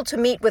scheduled to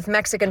meet with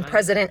Mexican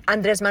President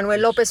Andrés Manuel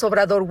López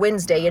Obrador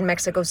Wednesday in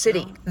Mexico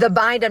City. The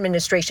Biden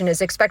administration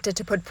is expected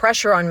to put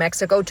pressure on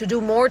Mexico to do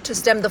more to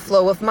stem the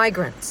flow of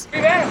migrants.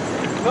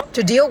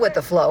 To deal with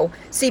the flow,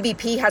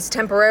 CBP has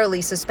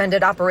temporarily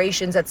suspended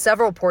operations at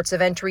several ports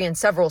of entry in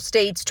several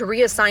states to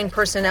reassign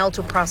personnel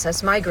to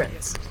process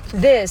migrants.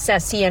 This,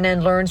 as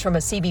CNN learns from a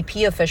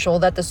CBP official,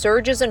 that the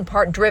surge is in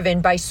part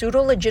driven by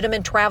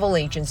pseudo-legitimate travel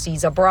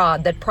agencies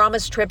abroad that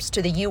promise trips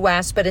to the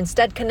U.S. but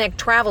instead connect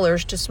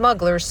travelers to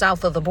smugglers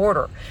south of the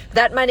border.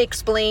 That might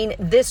explain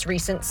this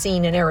recent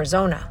scene in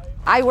Arizona.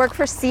 I work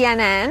for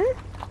CNN,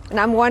 and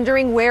I'm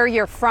wondering where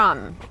you're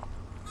from.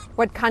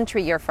 what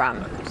country you're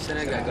from.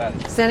 Senegal.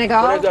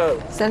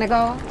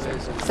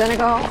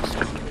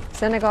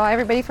 Senegal.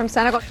 Everybody from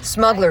Senegal.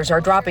 Smugglers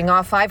are dropping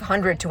off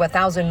 500 to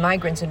 1,000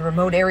 migrants in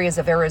remote areas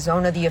of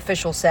Arizona, the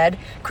official said,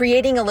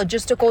 creating a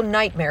logistical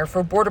nightmare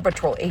for Border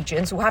Patrol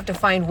agents who have to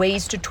find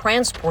ways to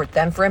transport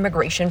them for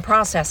immigration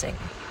processing.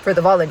 For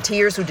the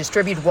volunteers who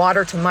distribute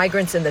water to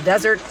migrants in the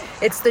desert,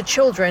 it's the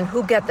children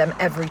who get them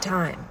every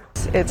time.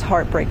 It's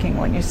heartbreaking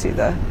when you see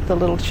the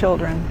little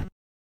children.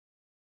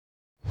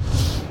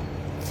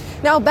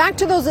 Now back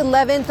to those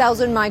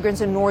 11,000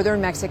 migrants in northern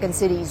Mexican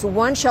cities.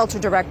 One shelter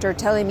director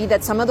telling me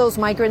that some of those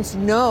migrants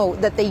know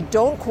that they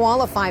don't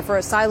qualify for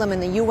asylum in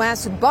the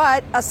U.S.,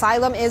 but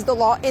asylum is the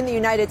law in the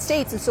United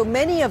States. And so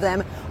many of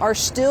them are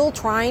still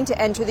trying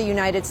to enter the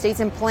United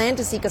States and plan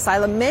to seek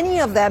asylum. Many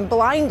of them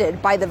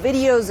blinded by the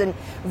videos and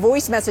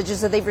voice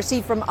messages that they've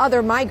received from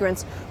other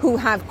migrants who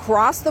have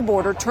crossed the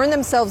border, turned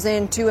themselves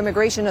in to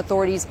immigration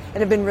authorities, and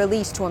have been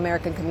released to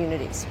American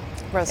communities.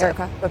 Rosa,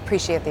 Erica,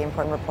 appreciate the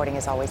important reporting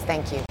as always.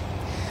 Thank you.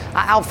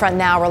 Out front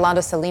now,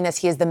 Rolando Salinas.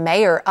 He is the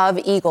mayor of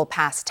Eagle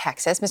Pass,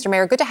 Texas. Mr.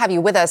 Mayor, good to have you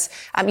with us.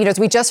 As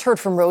we just heard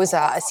from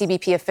Rosa, a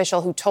CBP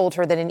official who told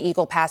her that in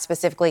Eagle Pass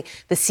specifically,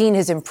 the scene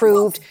has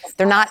improved.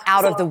 They're not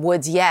out of the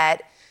woods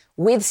yet.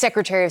 With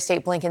Secretary of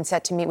State Blinken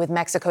set to meet with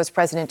Mexico's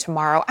president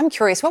tomorrow, I'm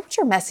curious, what would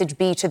your message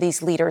be to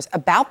these leaders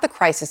about the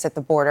crisis at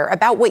the border,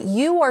 about what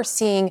you are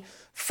seeing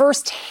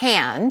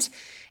firsthand,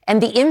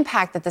 and the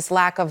impact that this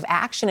lack of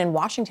action in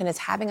Washington is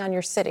having on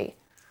your city?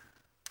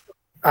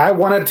 I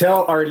want to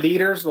tell our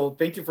leaders, well,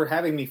 thank you for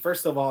having me,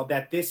 first of all,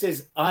 that this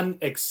is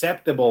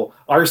unacceptable.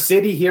 Our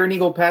city here in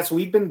Eagle Pass,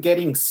 we've been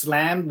getting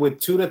slammed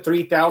with 2,000 to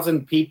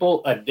 3,000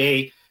 people a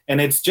day,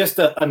 and it's just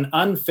an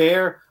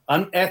unfair,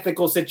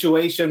 unethical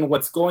situation.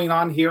 What's going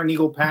on here in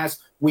Eagle Pass,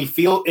 we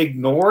feel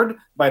ignored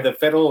by the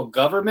federal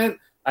government.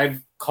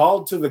 I've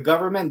called to the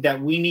government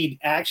that we need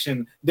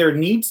action. There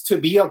needs to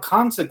be a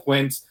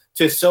consequence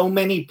to so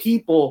many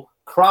people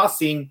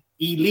crossing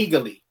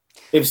illegally.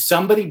 If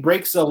somebody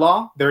breaks the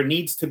law, there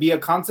needs to be a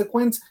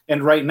consequence.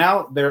 And right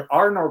now, there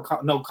are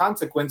no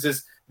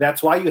consequences.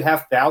 That's why you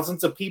have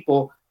thousands of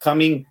people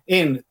coming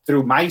in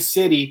through my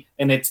city,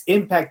 and it's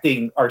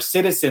impacting our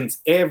citizens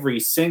every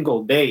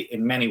single day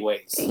in many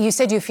ways. You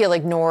said you feel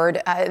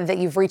ignored, that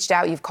you've reached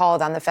out, you've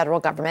called on the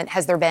federal government.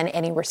 Has there been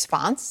any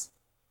response?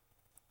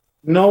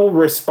 No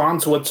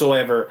response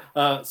whatsoever.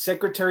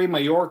 Secretary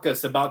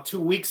Mayorkas, about 2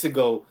 weeks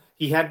ago,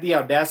 he had the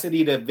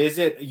audacity to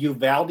visit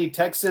Uvalde,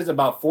 Texas,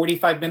 about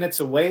 45 minutes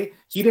away.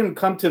 He didn't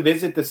come to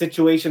visit the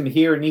situation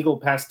here in Eagle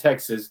Pass,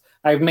 Texas.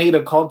 I've made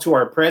a call to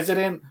our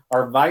president,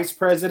 our vice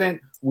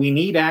president. We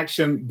need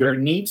action. There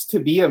needs to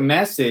be a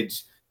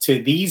message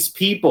to these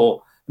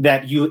people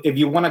that if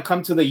you want to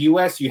come to the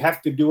U.S., you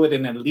have to do it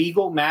in a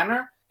legal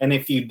manner. And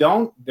if you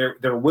don't,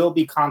 there will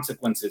be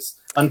consequences.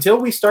 Until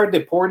we start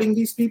deporting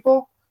these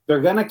people, they're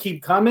going to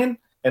keep coming.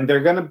 And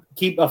they're going to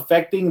keep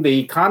affecting the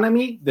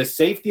economy, the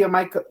safety of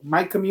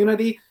my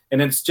community.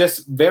 And it's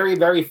just very,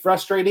 very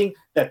frustrating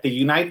that the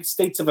United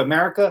States of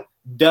America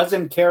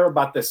doesn't care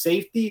about the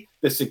safety,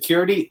 the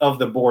security of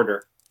the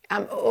border.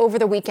 Over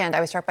the weekend, I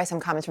was struck by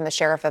some comments from the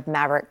sheriff of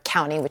Maverick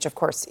County, which, of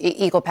course,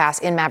 Eagle Pass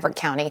in Maverick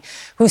County,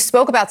 who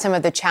spoke about some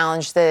of the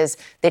challenges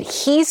that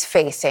he's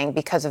facing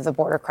because of the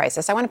border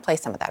crisis. I want to play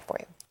some of that for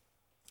you.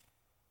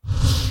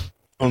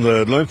 On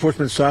the law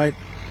enforcement side,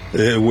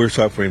 we're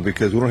suffering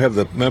because we don't have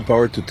the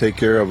manpower to take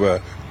care of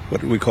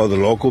what we call the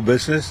local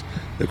business,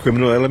 the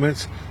criminal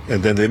elements,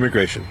 and then the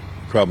immigration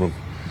problem.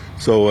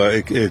 So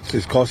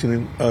it's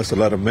costing us a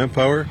lot of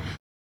manpower.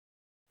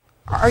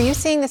 Are you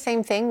seeing the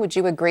same thing? Would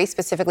you agree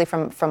specifically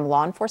from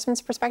law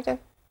enforcement's perspective?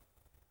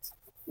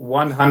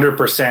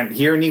 100%.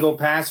 Here in Eagle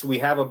Pass, we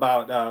have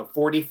about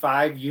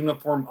 45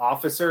 uniformed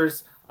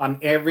officers on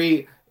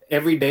every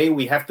day.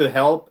 We have to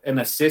help and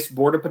assist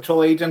Border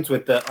Patrol agents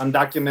with the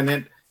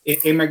undocumented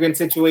immigrant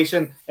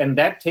situation, and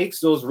that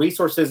takes those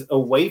resources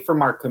away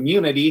from our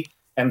community,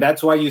 and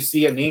that's why you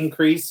see an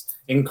increase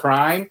in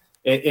crime,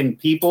 in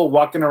people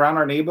walking around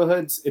our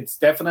neighborhoods. It's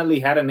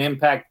definitely had an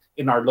impact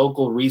in our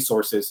local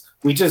resources.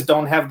 We just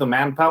don't have the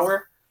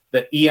manpower,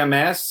 the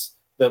EMS,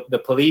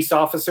 the police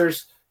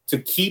officers to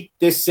keep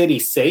this city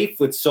safe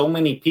with so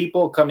many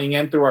people coming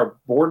in through our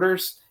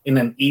borders in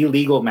an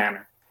illegal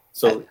manner.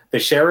 So the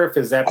sheriff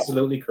is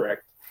absolutely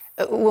correct.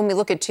 When we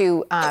look at,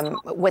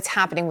 what's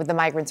happening with the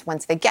migrants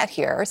once they get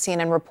here,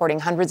 CNN reporting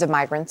hundreds of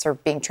migrants are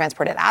being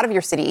transported out of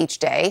your city each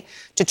day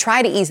to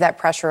try to ease that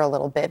pressure a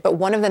little bit. But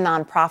one of the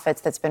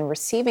nonprofits that's been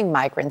receiving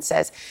migrants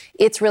says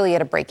it's really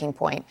at a breaking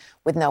point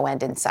with no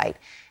end in sight.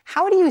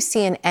 How do you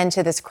see an end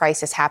to this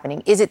crisis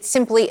happening? Is it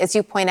simply, as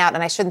you point out,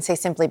 and I shouldn't say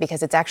simply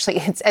because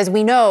it's as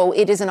we know,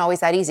 it isn't always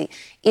that easy.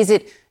 Is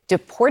it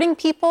deporting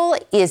people?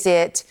 Is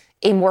it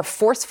a more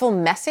forceful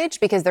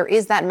message, because there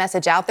is that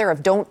message out there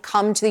of don't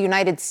come to the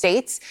United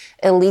States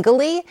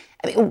illegally?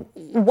 I mean,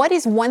 what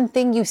is one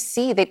thing you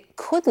see that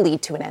could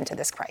lead to an end to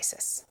this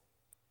crisis?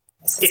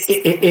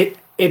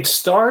 It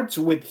starts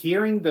with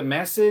hearing the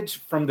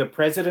message from the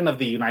President of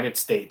the United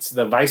States,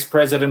 the Vice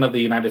President of the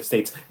United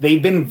States.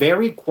 They've been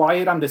very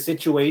quiet on the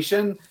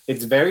situation.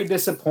 It's very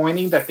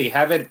disappointing that they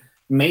haven't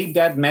made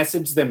that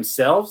message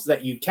themselves,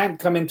 that you can't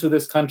come into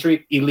this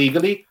country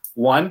illegally,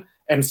 one.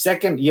 And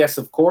second, yes,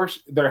 of course,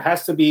 there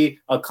has to be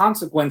a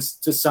consequence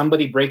to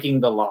somebody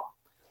breaking the law.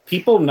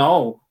 People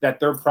know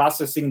that they're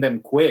processing them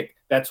quick.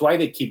 That's why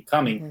they keep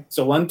coming. Mm-hmm.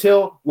 So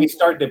until we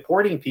start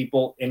deporting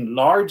people in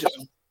large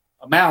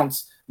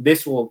amounts,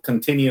 this will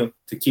continue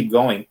to keep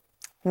going.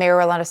 Mayor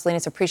Rolando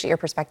Salinas, appreciate your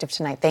perspective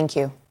tonight. Thank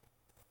you.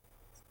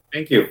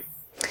 Thank you.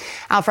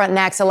 Out front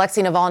next,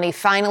 Alexei Navalny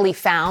finally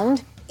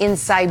found in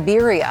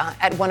Siberia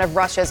at one of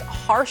Russia's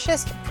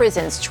harshest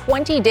prisons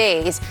 20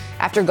 days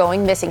after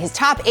going missing. His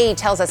top aide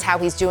tells us how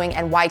he's doing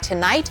and why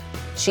tonight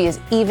she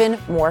is even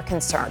more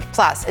concerned.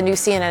 Plus, a new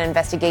CNN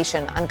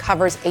investigation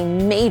uncovers a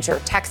major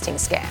texting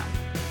scam.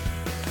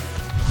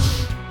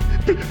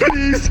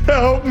 Please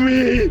help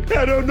me.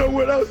 I don't know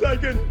what else I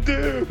can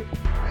do.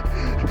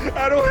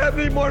 I don't have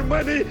any more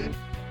money.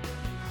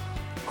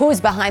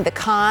 Who's behind the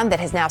con that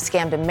has now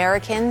scammed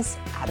Americans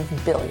out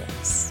of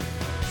billions?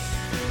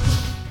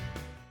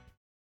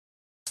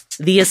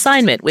 The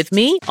Assignment with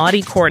me,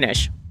 Audie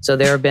Cornish. So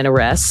there have been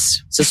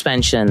arrests,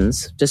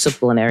 suspensions,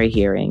 disciplinary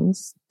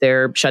hearings.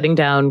 They're shutting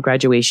down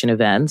graduation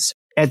events.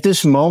 At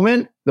this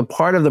moment, the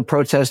part of the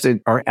protests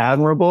that are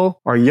admirable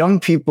are young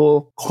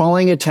people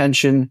calling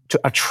attention to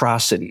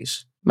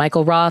atrocities.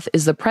 Michael Roth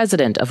is the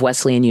president of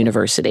Wesleyan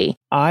University.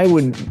 I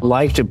would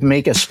like to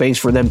make a space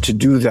for them to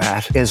do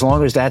that, as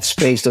long as that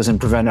space doesn't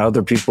prevent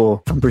other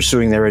people from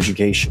pursuing their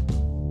education.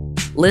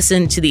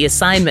 Listen to The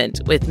Assignment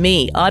with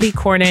me, Audie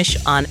Cornish,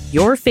 on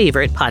your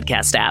favorite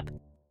podcast app.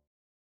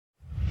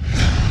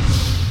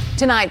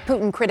 Tonight,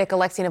 Putin critic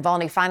Alexei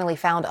Navalny finally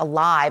found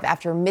alive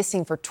after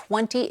missing for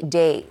 20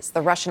 days.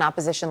 The Russian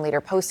opposition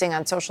leader posting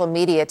on social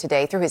media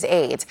today through his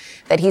aides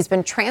that he's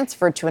been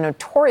transferred to a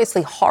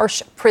notoriously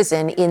harsh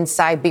prison in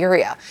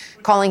Siberia,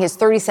 calling his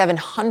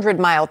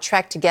 3,700-mile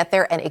trek to get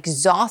there an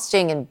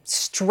exhausting and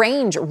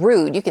strange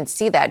route. You can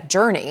see that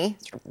journey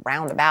sort of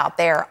roundabout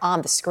there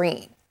on the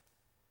screen.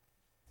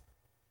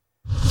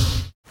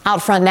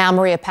 Out front now,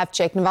 Maria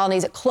Pevchik,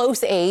 Navalny's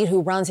close aide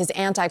who runs his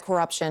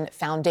anti-corruption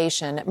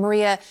foundation.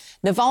 Maria,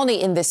 Navalny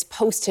in this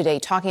post today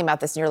talking about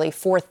this nearly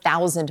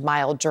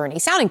 4,000-mile journey,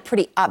 sounding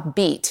pretty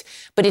upbeat,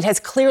 but it has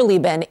clearly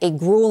been a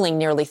grueling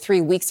nearly 3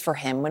 weeks for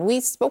him. When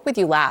we spoke with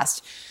you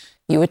last,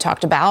 you had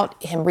talked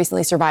about him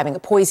recently surviving a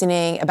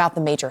poisoning, about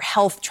the major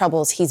health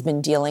troubles he's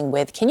been dealing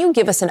with. Can you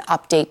give us an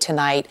update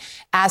tonight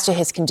as to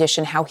his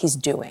condition, how he's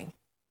doing?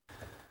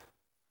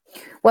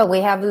 Well, we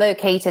have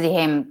located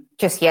him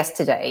just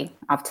yesterday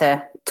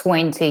after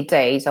 20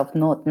 days of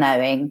not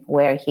knowing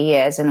where he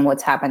is and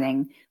what's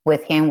happening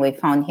with him. We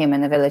found him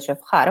in the village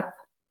of Kharp.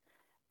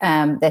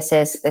 This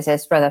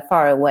is rather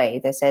far away.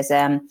 This is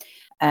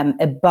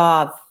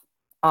above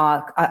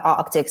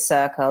Arctic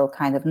Circle,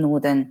 kind of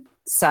northern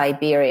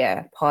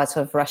Siberia, part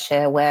of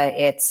Russia where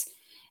it's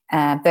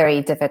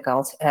very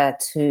difficult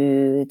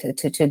to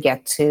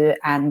get to.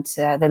 And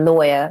the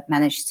lawyer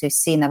managed to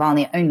see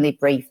Navalny only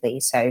briefly,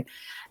 so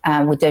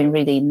we don't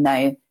really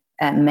know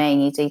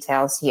many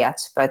details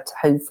yet, but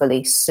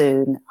hopefully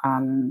soon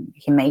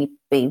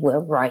he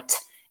will write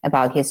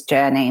about his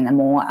journey in a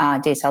more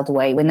detailed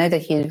way. We know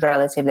that he's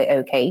relatively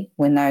okay.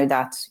 We know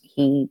that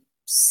he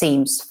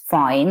seems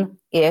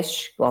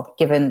fine-ish, well,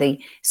 given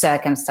the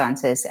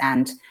circumstances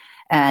and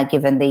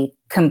given the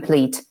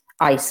complete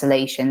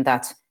isolation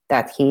that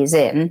he's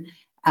in.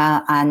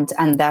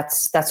 And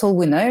that's all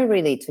we know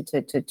really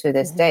to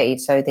this day.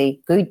 So the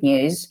good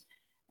news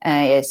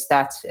is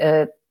that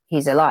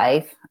he's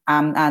alive,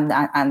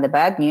 and the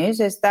bad news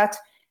is that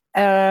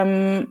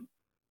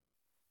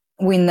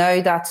we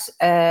know that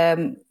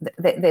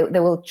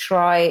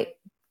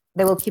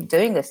they will keep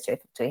doing this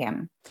to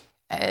him.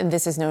 And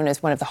this is known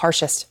as one of the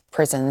harshest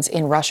prisons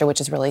in Russia, which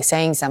is really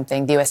saying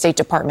something. The U.S. State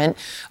Department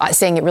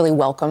saying it really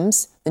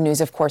welcomes the news,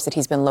 of course, that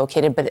he's been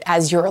located. But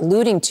as you're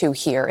alluding to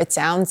here, it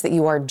sounds that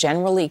you are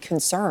generally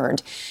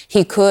concerned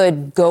he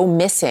could go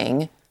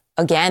missing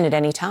again at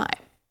any time.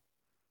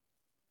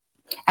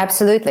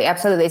 Absolutely.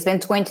 It's been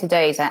 20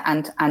 days,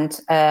 and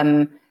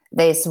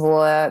these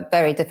were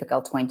very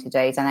difficult 20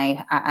 days. And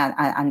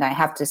I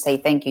have to say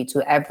thank you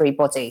to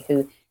everybody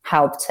who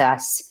helped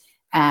us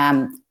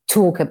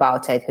talk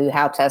about it, who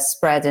helped us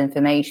spread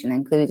information,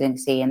 including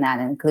CNN,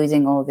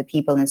 including all the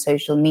people in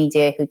social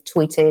media who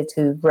tweeted,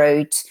 who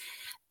wrote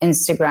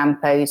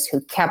Instagram posts, who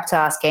kept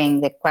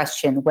asking the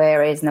question,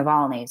 where is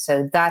Navalny?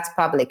 So that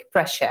public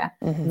pressure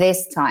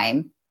this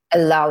time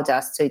allowed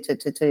us to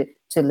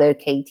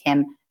locate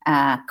him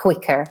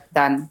quicker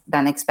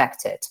than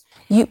expected.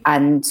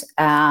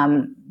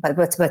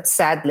 But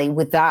sadly,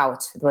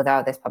 without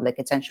this public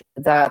attention,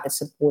 without the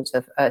support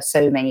of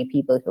so many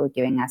people who are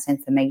giving us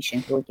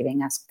information, who are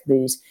giving us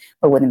clues,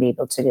 we wouldn't be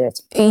able to do it.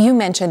 You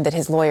mentioned that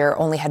his lawyer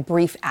only had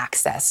brief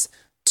access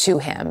to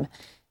him.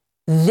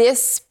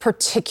 This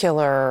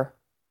particular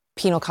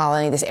penal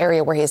colony, this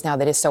area where he is now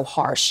that is so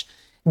harsh,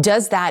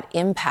 does that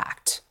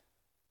impact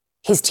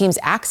his team's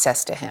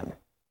access to him?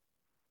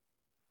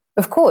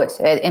 Of course,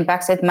 it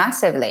impacts it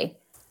massively.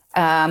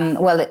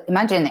 Well,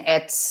 imagine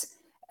it's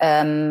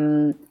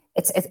a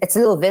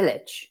little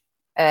village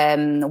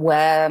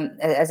where,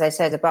 as I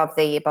said, above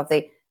the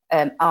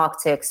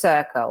Arctic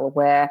Circle,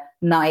 where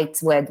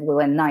nights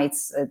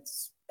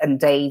and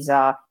days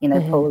are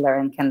polar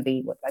and can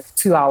be like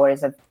 2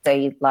 hours of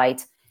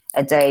daylight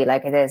a day,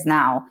 like it is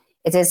now.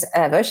 It is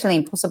virtually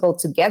impossible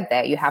to get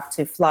there. You have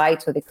to fly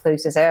to the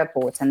closest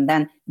airport and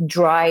then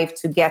drive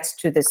to get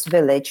to this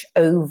village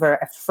over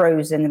a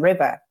frozen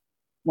river.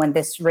 When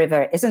this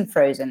river isn't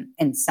frozen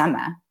in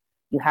summer,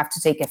 you have to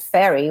take a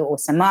ferry or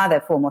some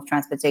other form of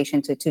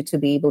transportation to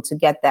be able to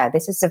get there.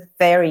 This is a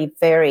very,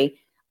 very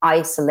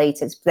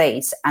isolated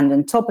place. And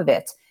on top of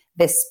it,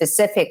 this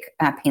specific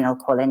penal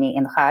colony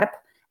in Kharp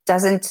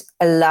doesn't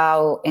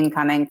allow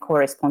incoming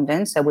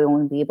correspondence. So we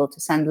won't be able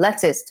to send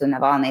letters to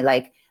Navalny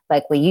like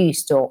we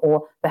used to,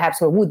 or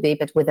perhaps we would be,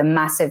 but with a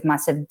massive,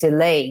 massive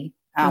delay,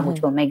 which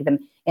will make them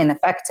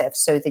ineffective.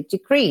 So the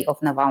degree of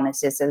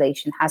Navalny's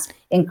isolation has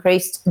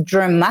increased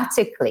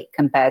dramatically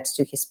compared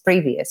to his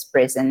previous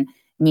prison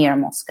near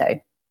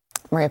Moscow.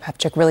 Maria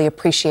Pevchik, really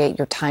appreciate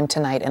your time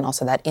tonight and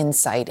also that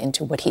insight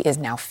into what he is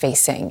now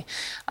facing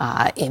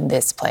in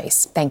this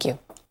place. Thank you.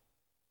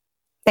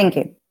 Thank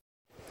you.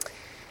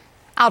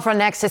 Out front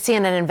next, a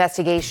CNN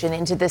investigation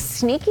into the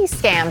sneaky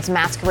scams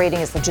masquerading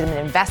as legitimate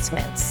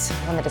investments,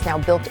 one that has now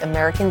bilked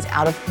Americans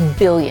out of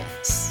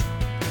billions.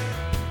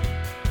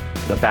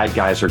 The bad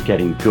guys are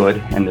getting good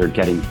and they're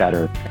getting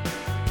better.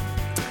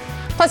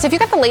 Plus, if you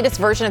got the latest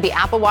version of the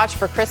Apple Watch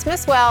for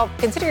Christmas, well,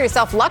 consider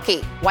yourself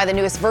lucky. Why the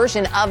newest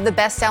version of the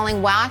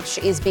best-selling watch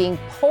is being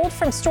pulled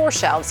from store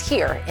shelves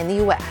here in the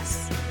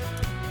U.S.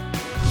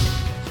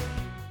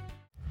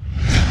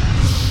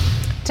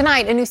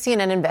 Tonight, a new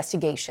CNN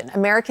investigation.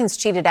 Americans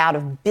cheated out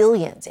of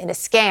billions in a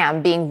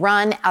scam being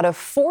run out of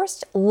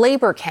forced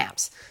labor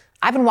camps.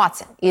 Ivan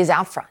Watson is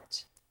out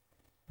front.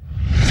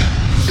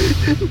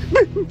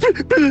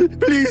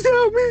 Please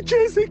help me,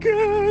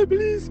 Jessica.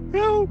 Please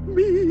help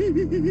me.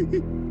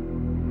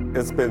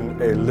 It's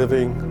been a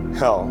living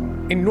hell.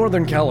 In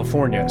Northern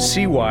California,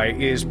 CY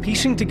is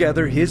piecing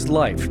together his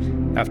life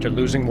after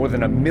losing more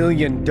than $1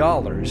 million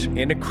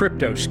in a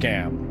crypto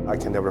scam. I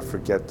can never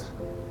forget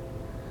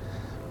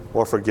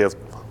or forgive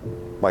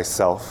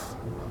myself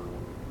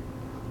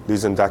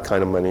losing that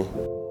kind of money.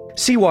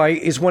 CY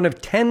is one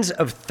of tens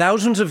of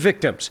thousands of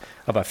victims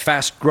of a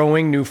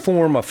fast-growing new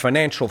form of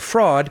financial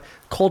fraud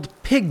called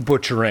pig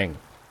butchering.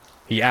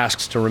 He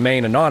asks to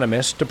remain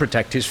anonymous to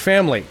protect his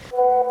family.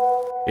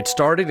 It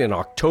started in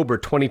October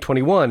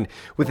 2021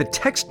 with a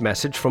text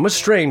message from a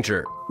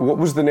stranger. What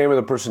was the name of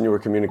the person you were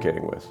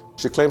communicating with?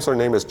 She claims her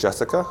name is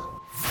Jessica.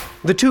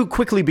 The two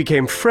quickly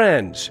became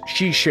friends.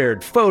 She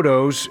shared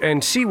photos,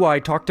 and CY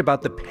talked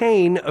about the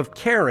pain of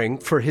caring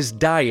for his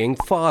dying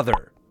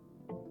father.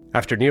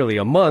 After nearly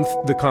a month,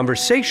 the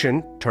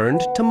conversation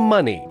turned to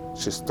money.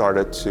 She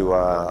started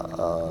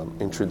to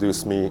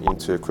introduce me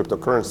into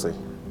cryptocurrency,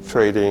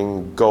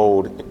 trading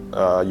gold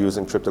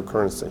using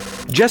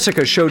cryptocurrency.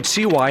 Jessica showed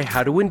CY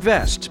how to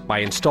invest by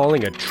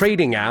installing a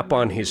trading app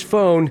on his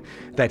phone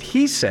that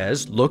he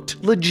says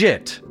looked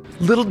legit.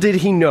 Little did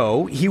he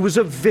know he was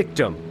a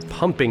victim,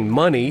 pumping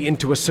money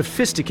into a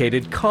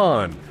sophisticated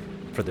con.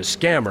 For the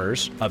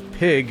scammers, a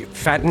pig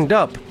fattened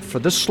up for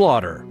the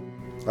slaughter.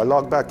 I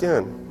logged back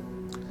in.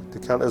 The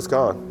account is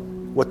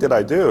gone. What did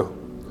I do?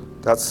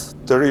 That's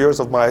 30 years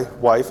of my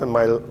wife and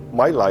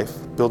my life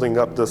building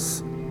up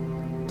this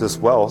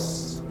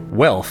wealth.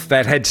 Wealth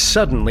that had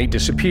suddenly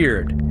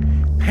disappeared.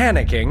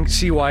 Panicking,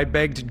 CY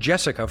begged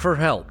Jessica for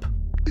help.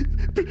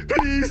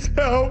 Please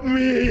help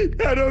me.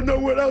 I don't know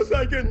what else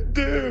I can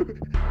do.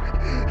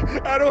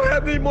 I don't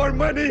have any more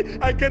money.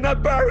 I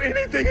cannot borrow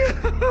anything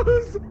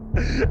else.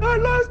 I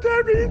lost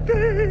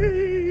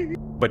everything.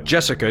 But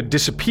Jessica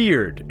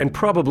disappeared and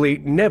probably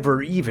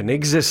never even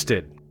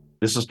existed.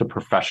 This is the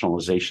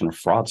professionalization of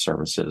fraud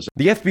services.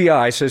 The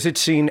FBI says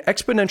it's seen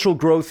exponential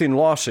growth in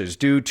losses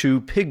due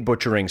to pig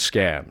butchering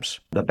scams.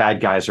 The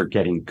bad guys are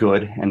getting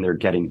good and they're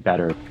getting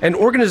better. An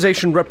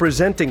organization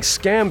representing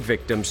scam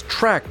victims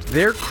tracked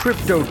their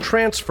crypto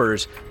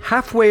transfers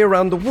halfway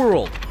around the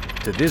world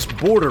to this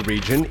border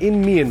region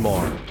in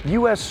Myanmar.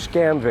 U.S.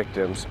 scam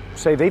victims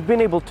say they've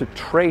been able to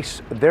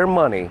trace their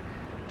money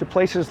to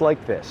places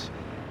like this.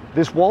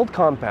 This walled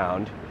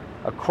compound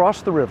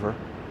across the river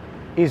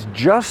is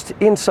just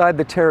inside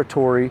the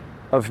territory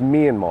of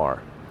Myanmar.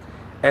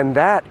 And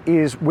that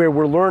is where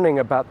we're learning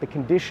about the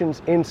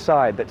conditions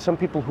inside, that some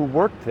people who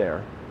worked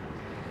there,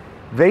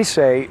 they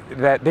say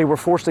that they were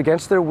forced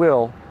against their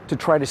will to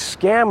try to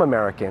scam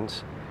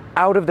Americans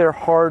out of their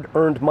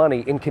hard-earned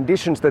money in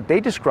conditions that they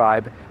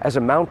describe as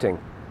amounting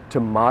to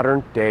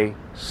modern-day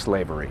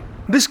slavery.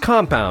 This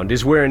compound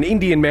is where an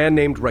Indian man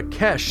named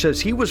Rakesh says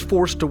he was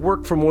forced to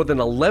work for more than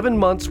 11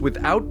 months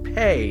without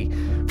pay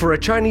for a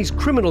Chinese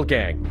criminal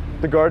gang.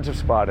 The guards have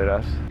spotted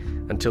us.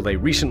 Until they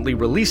recently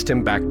released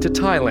him back to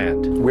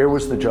Thailand. Where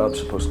was the job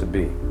supposed to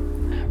be?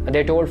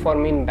 They told for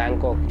me in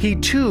Bangkok. He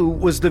too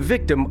was the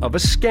victim of a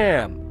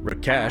scam.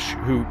 Rakesh,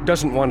 who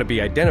doesn't want to be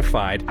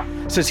identified,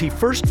 says he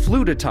first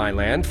flew to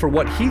Thailand for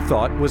what he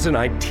thought was an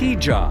IT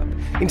job.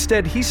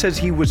 Instead, he says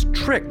he was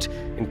tricked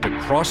into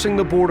crossing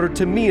the border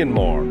to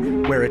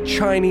Myanmar, where a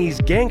Chinese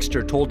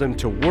gangster told him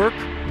to work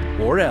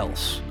or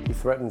else. He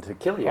threatened to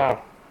kill you.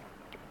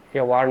 He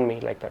warned me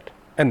like that.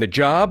 And the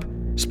job?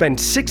 Spend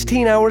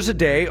 16 hours a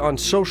day on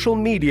social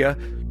media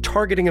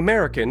targeting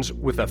Americans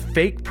with a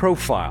fake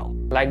profile.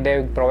 Like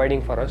they're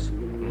providing for us.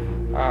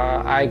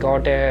 I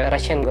got a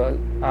Russian girl.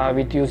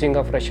 With using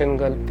a Russian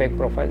girl fake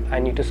profile, I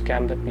need to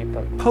scam the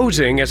people.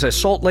 Posing as a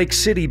Salt Lake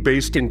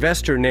City-based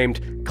investor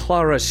named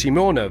Clara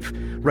Simonov,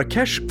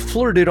 Rakesh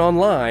flirted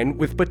online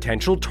with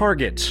potential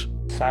targets.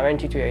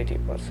 70 to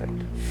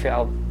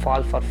 80%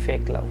 fall for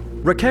fake love.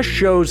 Rakesh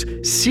shows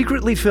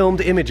secretly filmed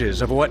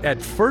images of what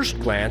at first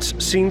glance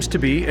seems to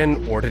be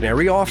an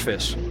ordinary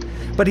office.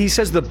 But he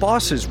says the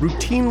bosses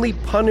routinely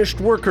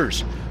punished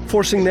workers,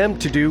 forcing them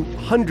to do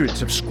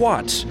hundreds of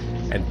squats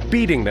and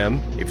beating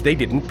them if they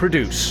didn't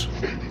produce.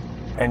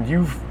 And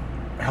you've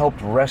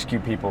helped rescue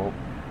people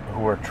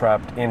who are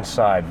trapped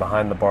inside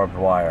behind the barbed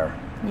wire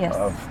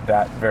of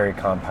that very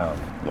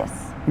compound.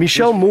 Yes.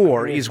 Michelle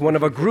Moore is one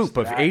of a group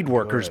of aid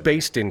workers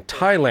based in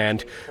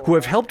Thailand who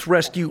have helped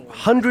rescue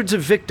hundreds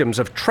of victims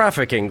of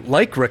trafficking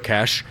like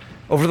Rakesh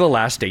over the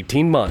last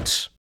 18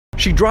 months.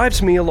 She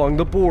drives me along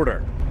the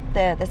border.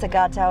 There's a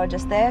guard tower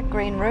just there,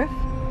 green roof.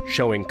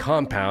 Showing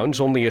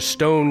compounds only a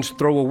stone's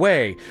throw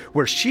away,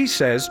 where she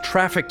says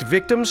trafficked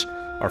victims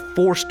are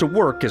forced to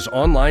work as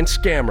online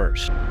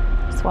scammers.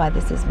 That's why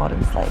this is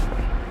modern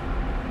slavery.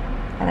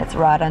 And it's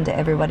right under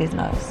everybody's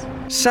nose.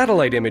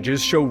 Satellite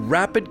images show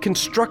rapid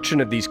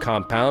construction of these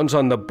compounds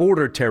on the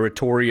border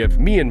territory of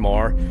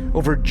Myanmar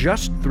over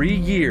just 3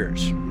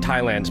 years.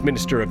 Thailand's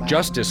Minister of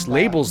Justice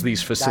labels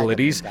these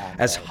facilities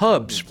as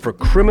hubs for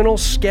criminal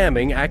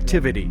scamming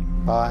activity.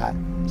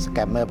 These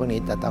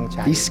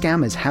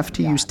scammers have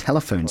to use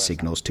telephone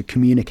signals to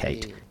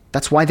communicate.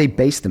 That's why they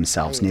base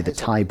themselves near the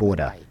Thai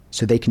border,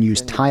 so they can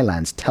use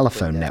Thailand's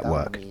telephone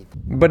network.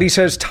 But he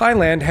says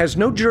Thailand has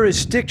no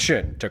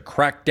jurisdiction to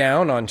crack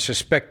down on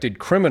suspected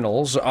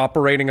criminals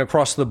operating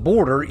across the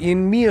border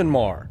in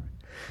Myanmar.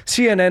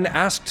 CNN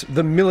asked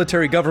the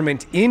military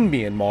government in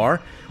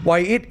Myanmar why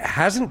it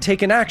hasn't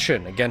taken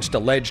action against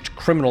alleged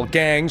criminal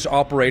gangs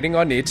operating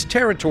on its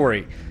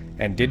territory,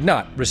 and did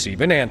not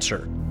receive an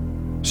answer.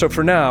 So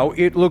for now,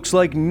 it looks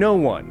like no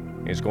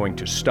one is going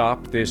to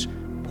stop this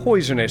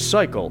poisonous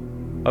cycle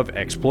of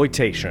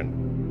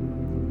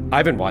exploitation.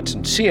 Ivan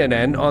Watson,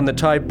 CNN, on the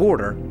Thai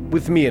border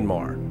with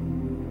Myanmar.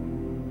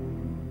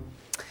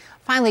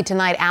 Finally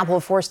tonight, Apple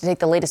forced to take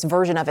the latest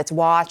version of its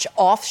watch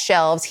off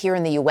shelves here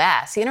in the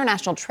U.S. The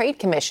International Trade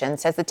Commission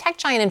says the tech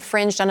giant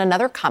infringed on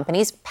another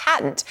company's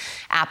patent.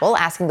 Apple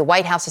asking the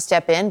White House to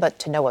step in, but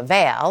to no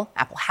avail.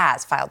 Apple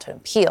has filed an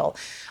appeal.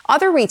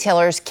 Other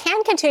retailers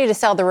can continue to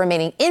sell the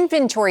remaining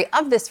inventory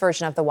of this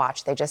version of the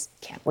watch. They just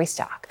can't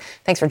restock.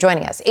 Thanks for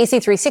joining us.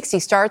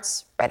 AC360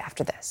 starts right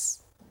after this.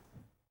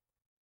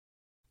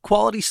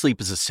 Quality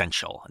sleep is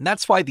essential, and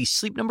that's why the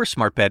Sleep Number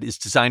Smart Bed is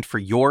designed for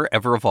your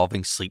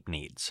ever-evolving sleep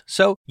needs.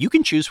 So you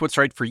can choose what's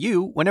right for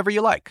you whenever you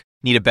like.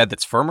 Need a bed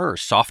that's firmer or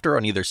softer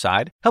on either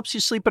side? Helps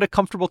you sleep at a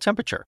comfortable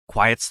temperature.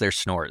 Quiets their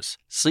snores.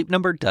 Sleep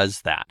Number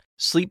does that.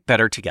 Sleep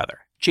better together.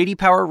 J.D.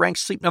 Power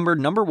ranks Sleep Number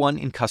 #1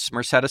 in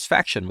customer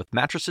satisfaction with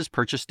mattresses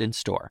purchased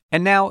in-store.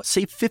 And now,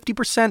 save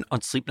 50%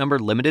 on Sleep Number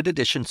limited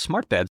edition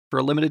smart beds for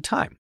a limited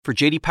time. For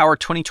J.D. Power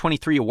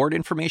 2023 award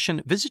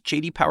information, visit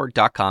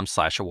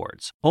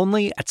jdpower.com/awards.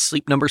 Only at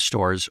Sleep Number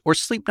stores or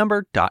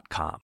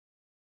sleepnumber.com.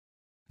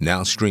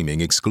 Now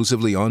streaming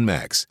exclusively on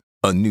Max,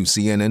 a new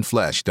CNN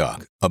flash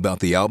doc about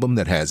the album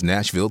that has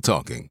Nashville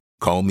talking,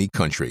 Call Me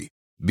Country.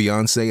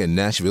 Beyoncé and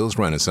Nashville's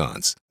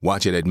Renaissance.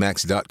 Watch it at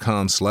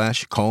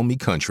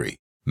max.com/callmecountry.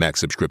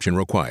 Max subscription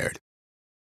required.